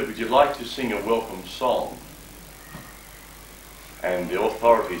 and I said, would you like to sing a welcome song? And the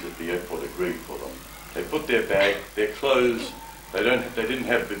authorities at the airport agreed for them. They put their bag, their clothes, they didn't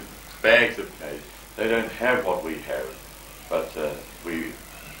have the bags of clothes. They don't have what we have, but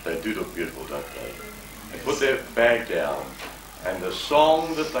they do look beautiful, don't they? They put their bag down, and the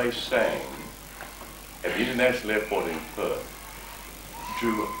song that they sang at the International Airport in Perth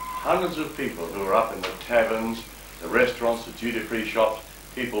drew hundreds of people who were up in the taverns, the restaurants, the duty-free shops,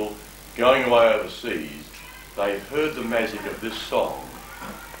 people going away overseas, they heard the magic of this song.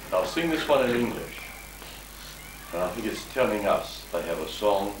 I'll sing this one in English. And I think it's telling us they have a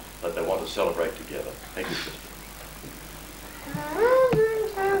song that they want to celebrate together. Thank you, sister.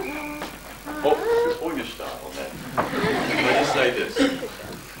 Oh, before you start on that, let me say this.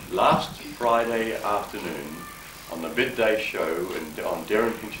 Last Friday afternoon, on the midday show, and on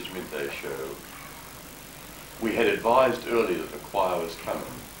Darren Hinch's midday show, we had advised earlier that the choir was coming.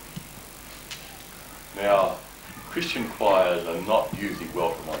 Now, Christian choirs are not usually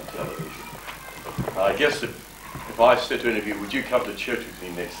welcome on television. I guess that if I said to any of you, would you come to church with me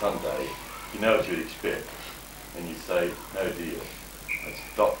next Sunday, you know what you'd expect. And you say, no dear,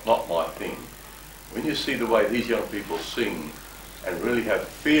 that's not my thing. When you see the way these young people sing and really have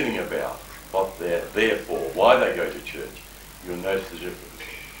feeling about what they're there for, why they go to church, you'll notice the difference.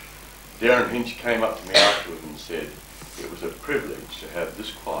 Darren Hinch came up to me afterwards and said, it was a privilege to have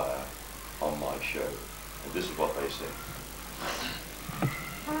this choir on my show. And this is what they sing.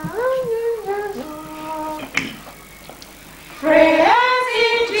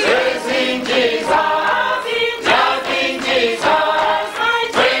 Praising Jesus, loving Jesus,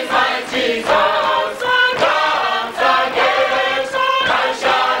 praise my Jesus, comes again. I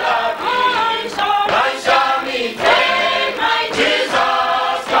shall meet him, my Jesus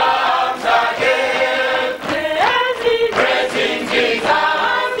comes again. Praising Jesus,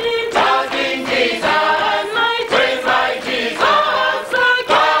 loving Jesus,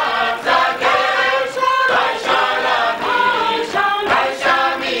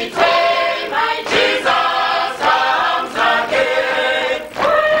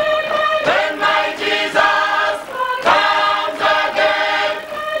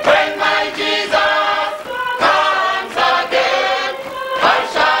 praise my Jesus comes again.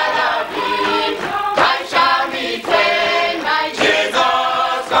 I shall meet him, my Jesus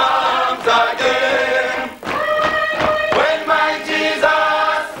comes again. When my Jesus comes again, when my Jesus comes again, I shall meet him, my Jesus comes again. When my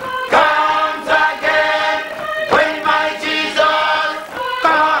Jesus comes again, when my Jesus comes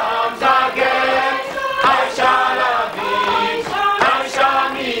again, I shall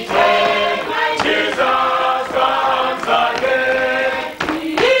meet him, my Jesus comes again.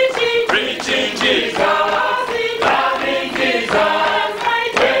 Preaching Jesus, loving Jesus,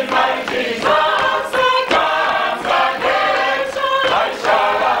 when my Jesus comes again,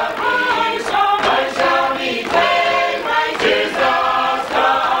 I shall meet him, my Jesus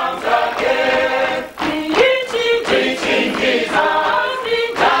comes again. Preaching Jesus,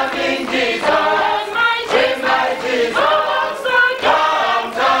 loving Jesus, when my Jesus comes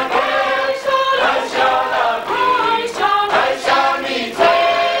again, I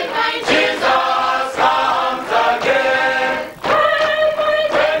shall meet him, my Jesus comes again. When my Jesus comes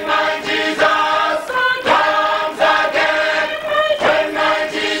again, when my Jesus comes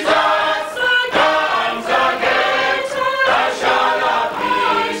again,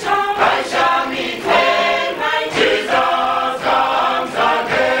 I shall meet him, my Jesus comes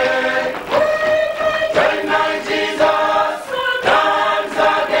again. When my Jesus comes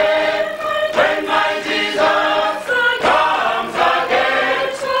again, when my Jesus comes again,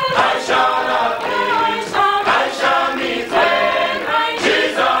 I shall meet him, my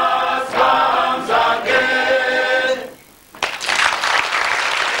Jesus comes again.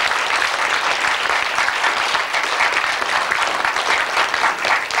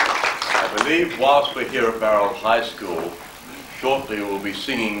 I believe whilst we're here at Barrel High School, shortly we'll be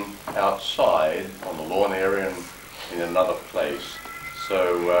singing outside on the lawn area and in another place.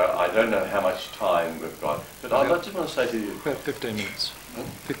 So I don't know how much time we've got, but I just want to say to you, About 15 minutes. Huh?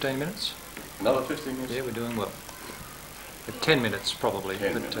 15 minutes? another 15 minutes? Yeah, we're doing well. 10 minutes probably,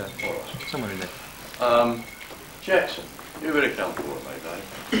 10 but minutes, all right. somewhere in there. Jackson, you better come forward, mate, eh?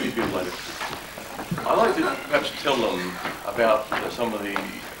 Please be later. I'd like to perhaps tell them about some of the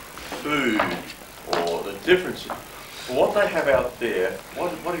food or the differences. What they have out there,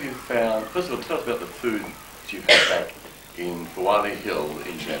 what have you found? First of all, tell us about the food that you've had back in Fuwali Hill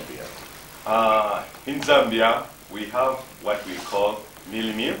in Zambia. In Zambia, we have what we call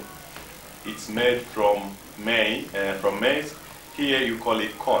mealie meal. It's made from maize. Here you call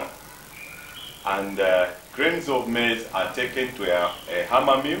it corn. And grains of maize are taken to a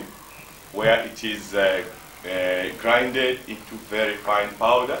hammer mill, where it is grinded into very fine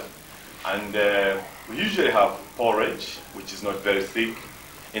powder. And we usually have porridge, which is not very thick,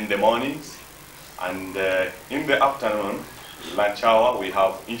 in the mornings. And in the afternoon, lunch hour, we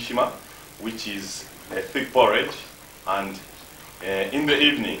have inshima, which is a thick porridge. And in the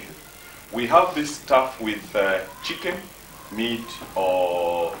evening, we have this stuff with chicken, meat,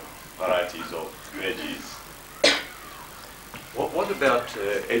 or varieties of veggies. What about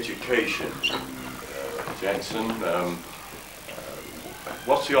education, Jackson?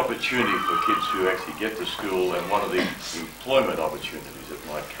 What's the opportunity for kids who actually get to school, and what are the employment opportunities that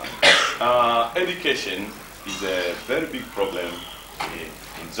might come? Education is a very big problem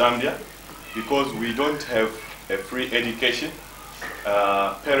in Zambia because we don't have a free education.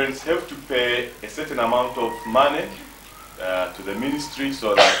 Parents have to pay a certain amount of money to the ministry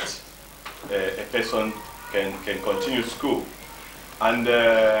so that a person can continue school. And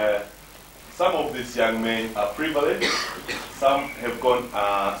some of these young men are privileged. Some have gone,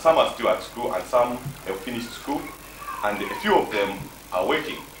 some are still at school, and some have finished school, and a few of them are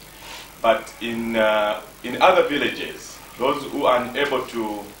working. But in other villages, those who are unable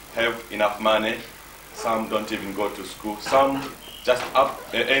to have enough money, some don't even go to school. Some just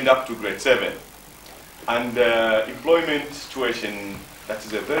end up to grade 7. And employment situation, that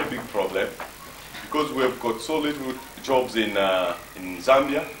is a very big problem because we've got so little jobs in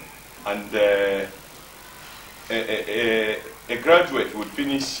Zambia, and a graduate would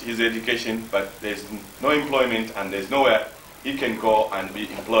finish his education, but there's no employment and there's nowhere he can go and be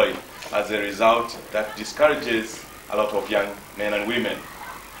employed. As a result, that discourages a lot of young men and women.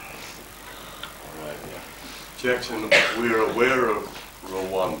 Right, yeah. Jackson, we're aware of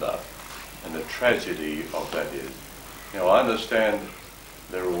Rwanda and the tragedy of that is. Now, I understand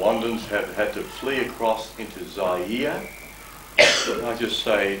the Rwandans have had to flee across into Zaire. But I just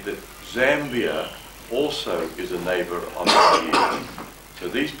say that Zambia also is a neighbour of Zaire. So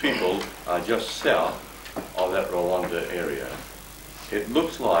these people are just south of that Rwanda area. It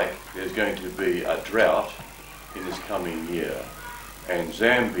looks like there's going to be a drought in this coming year, and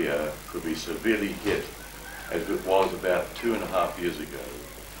Zambia could be severely hit as it was about 2.5 years ago.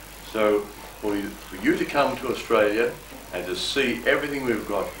 So for you to come to Australia and to see everything we've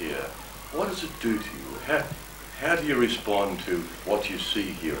got here, what does it do to you? How do you respond to what you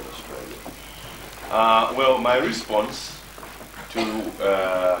see here in Australia? Well, my response to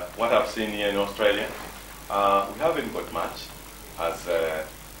what I've seen here in Australia, we haven't got much, as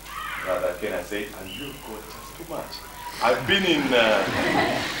Brother Kena said, and you've got just too much. I've been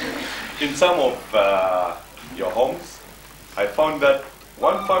in some of your homes. I found that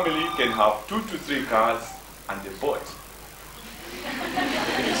one family can have 2 to 3 cars and a boat.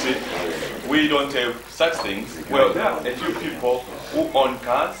 You see, we don't have such things. Well, there are a few people who own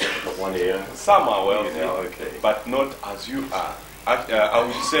cars. One here. Some are wealthy, okay, but not as you are. I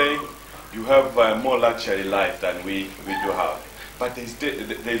would say you have a more luxury life than we do have. But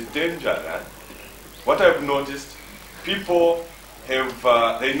there's danger. What I've noticed, people have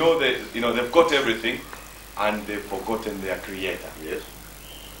they know that they've got everything, and they've forgotten their creator. Yes.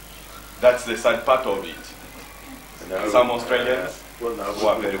 That's the sad part of it. Some Australians who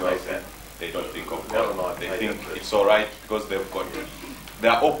are very wealthy, they don't think of God. They think it's all right because they've got it. They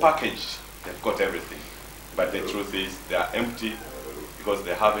are all packaged. They've got everything. But the truth is they are empty because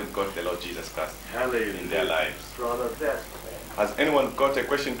they haven't got the Lord Jesus Christ in their lives. Has anyone got a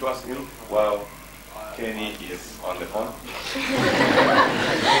question to ask me? Well, Kenny is on the phone.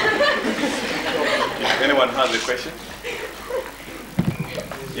 If anyone has a question?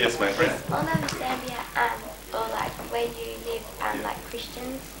 Yes, my friend. All over Zambia, or like where you live, like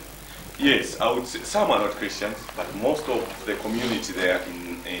Christians? Yes, I would say some are not Christians, but most of the community there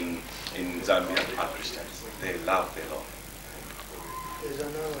in Zambia are Christians. They love the Lord.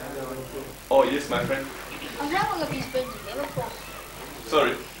 Oh yes, my friend. How long have you been together for?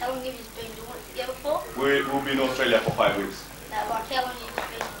 Sorry? How long have you been doing it together for? We'll be in Australia for 5 weeks. No, like how long have you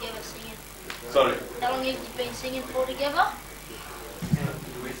been together singing? Sorry? How long have you been singing for together?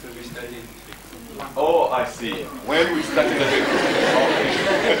 Oh, I see. When we started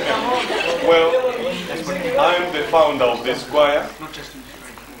well, I'm the founder of this choir.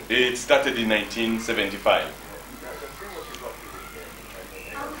 It started in 1975.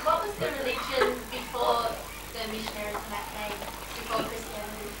 What was the religion before the missionaries came, before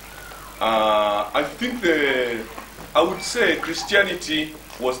Christianity? I think I would say Christianity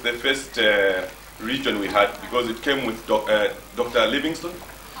was the first religion we had because it came with Dr. Livingstone,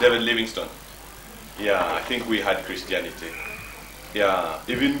 David Livingstone. Yeah, I think we had Christianity. Yeah,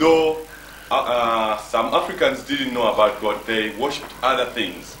 even though some Africans didn't know about God, they worshipped other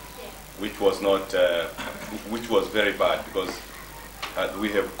things, which was not, which was very bad because we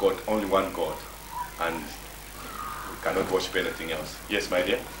have got only one God, and we cannot worship anything else. Yes, my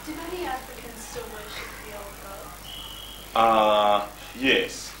dear. Do many Africans still worship the old gods?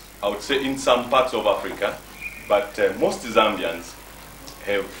 Yes, I would say in some parts of Africa, but most Zambians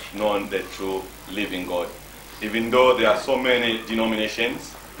have known the true living God. Even though there are so many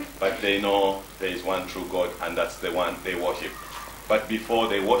denominations, but they know there is one true God, and that's the one they worship. But before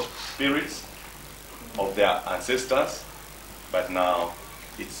they worship spirits of their ancestors, but now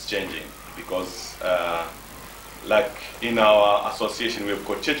it's changing because like in our association we've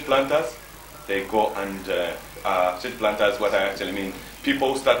got church planters. They go and church planters, what I actually mean,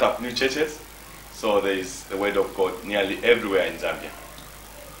 people who start up new churches. So there is the word of God nearly everywhere in Zambia.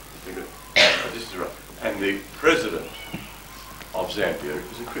 And the president of Zambia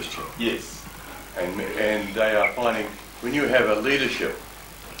is a Christian. Yes. And they are finding, when you have a leadership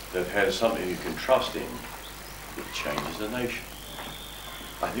that has something you can trust in, it changes the nation.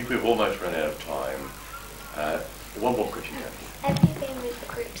 I think we've almost run out of time. One more question. Have you been with the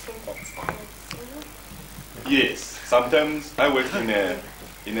group since it started singing? Yes. Sometimes I work in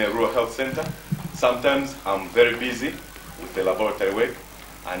a rural health center. Sometimes I'm very busy with the laboratory work,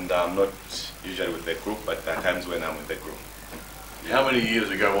 and I'm not usually with the group, but there are times when I'm with the group. How many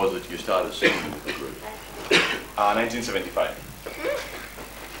years ago was it you started singing with the group? 1975.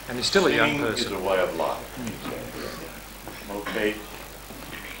 And you're still a young Singing person. is a way of life. Okay.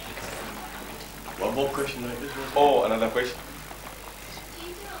 One more question like this one? Oh, another question? Do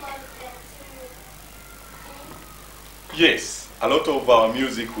you do a lot of dancing? Yes. A lot of our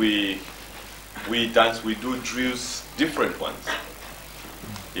music we dance, we do drills, different ones.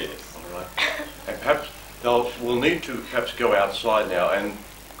 Yes. All right. And perhaps we'll need to perhaps go outside now and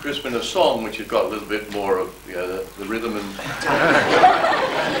Crispin a song which has got a little bit more of the rhythm and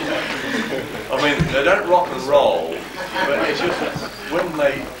I mean they don't rock and roll, but it's just that when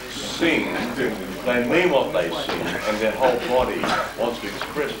they sing, they mean what they sing and their whole body wants to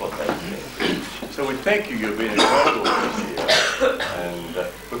express what they sing. So we thank you, you've been incredible this year. And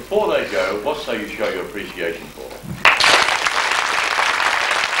before they go, what say you show your appreciation for them?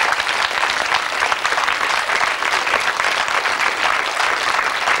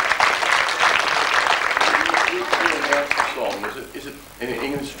 Is it any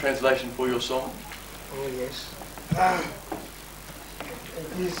English translation for your song? Oh yes.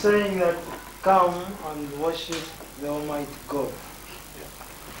 It is saying that come and worship the Almighty God.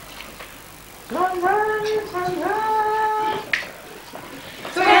 Come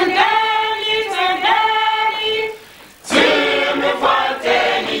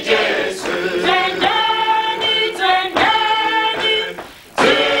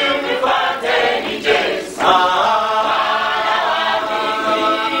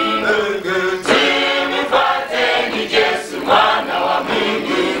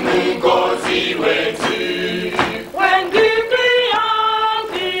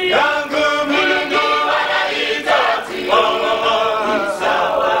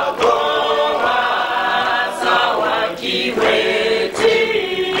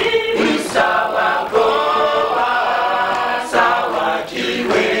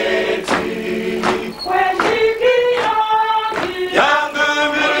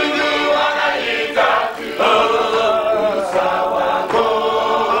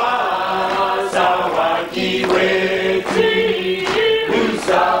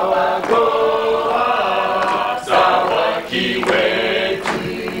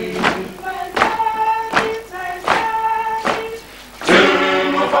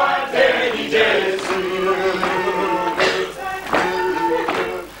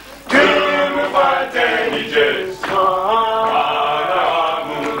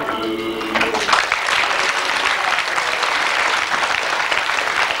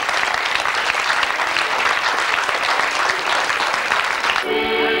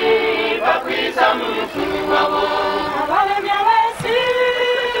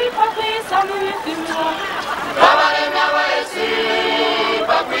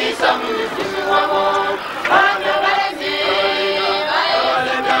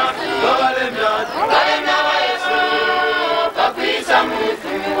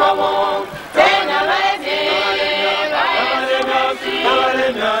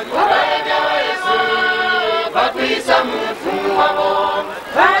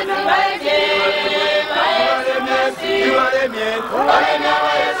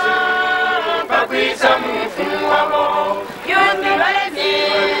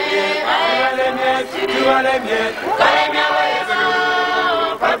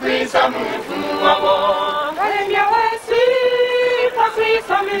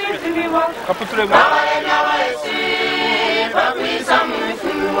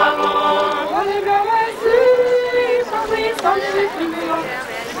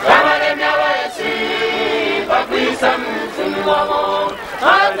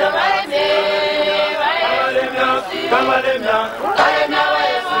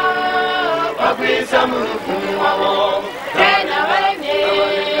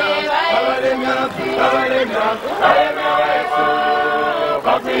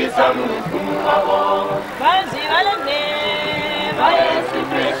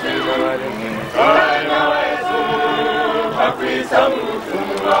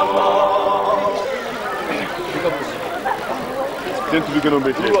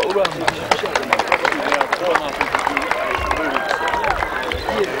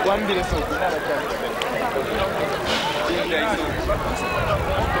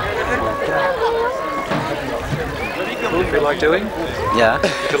What do you feel like doing? Yeah. You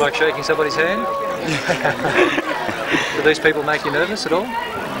feel like shaking somebody's hand? Do these people make you nervous at all?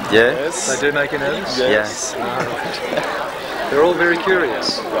 Yes. They do make you nervous? Yes. They're all very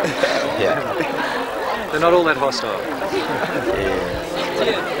curious. Yeah. They're not all that hostile.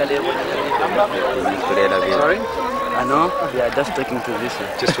 Sorry? I know. Yeah, just talking to this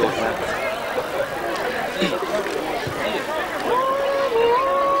one. Just talking.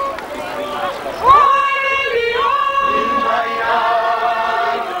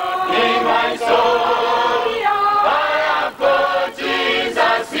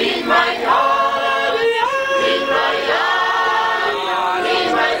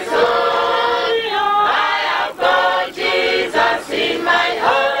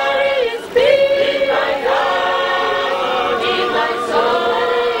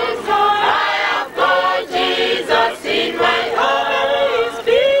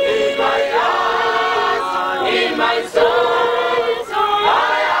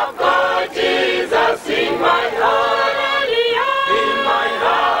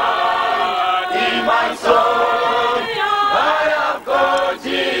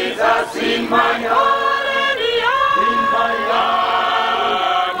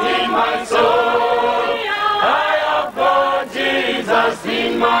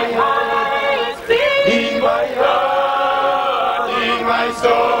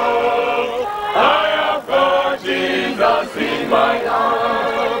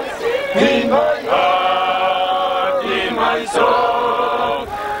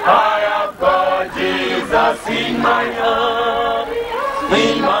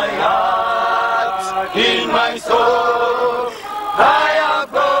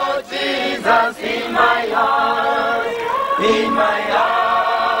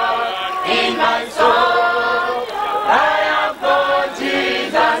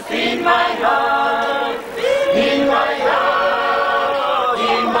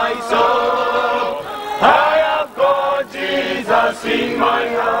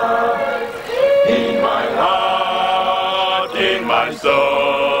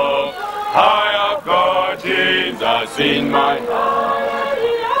 In my heart,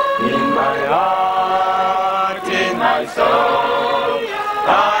 in my heart, in my soul,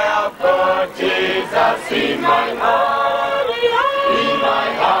 I have got Jesus in my heart, in my heart, in my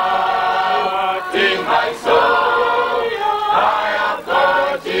soul, I have got Jesus in my heart, in my heart, in my soul, I have got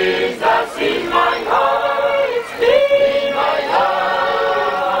Jesus in my heart.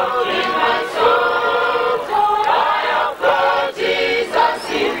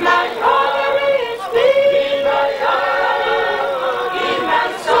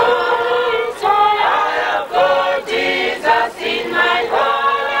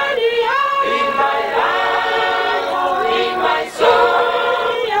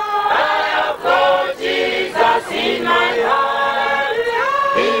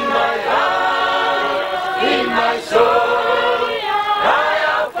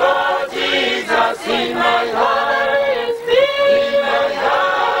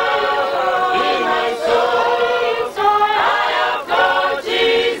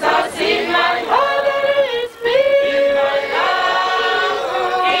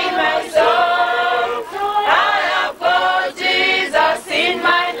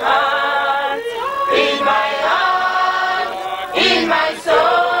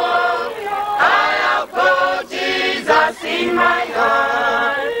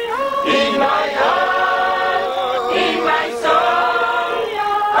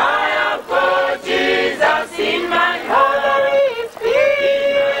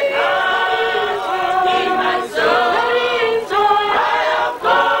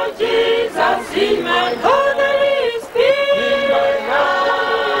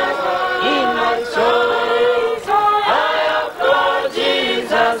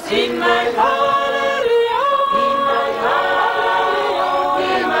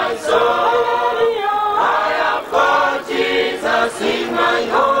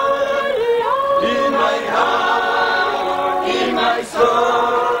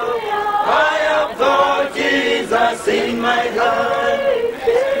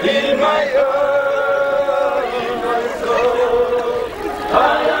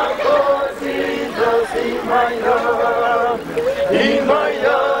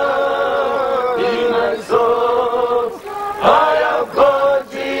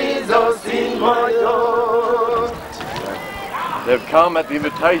 They've come at the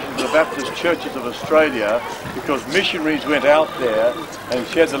invitation of the Baptist Churches of Australia because missionaries went out there and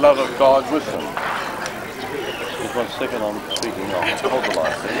shared the love of God with them. Just 1 second, I'm speaking. I'll hold the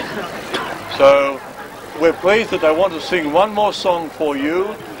line, please. So we're pleased that they want to sing one more song for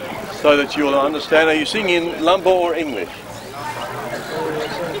you so that you'll understand. Are you singing in Lumbar or English?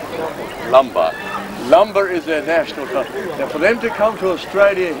 Lumbar. Lumbar is their national country. Now for them to come to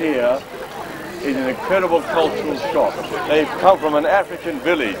Australia here is an incredible cultural shock. They've come from an African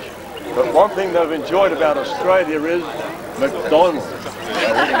village, but one thing they've enjoyed about Australia is McDonald's.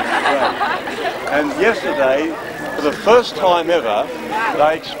 And yesterday, for the first time ever,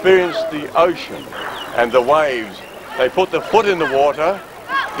 they experienced the ocean and the waves. They put their foot in the water,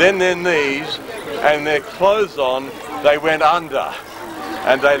 then their knees, and their clothes on, they went under.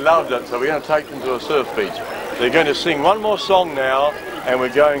 And they loved it, so we're going to take them to a surf beach. They're going to sing one more song now, and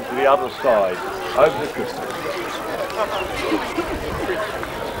we're going to the other side. Over to Kristen.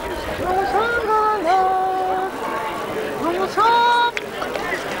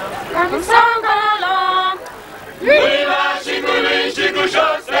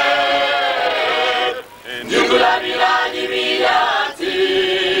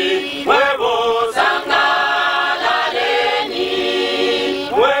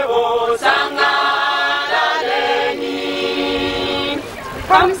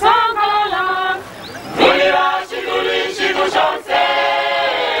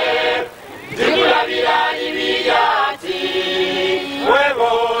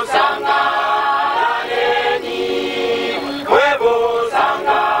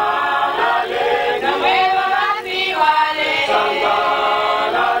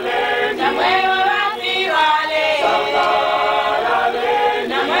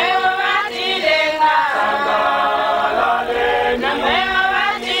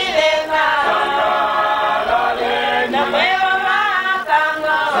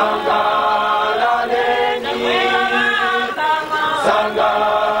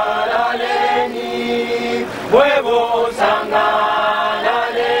 Huevo, sanga, la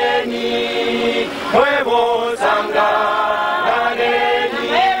leni, huevo,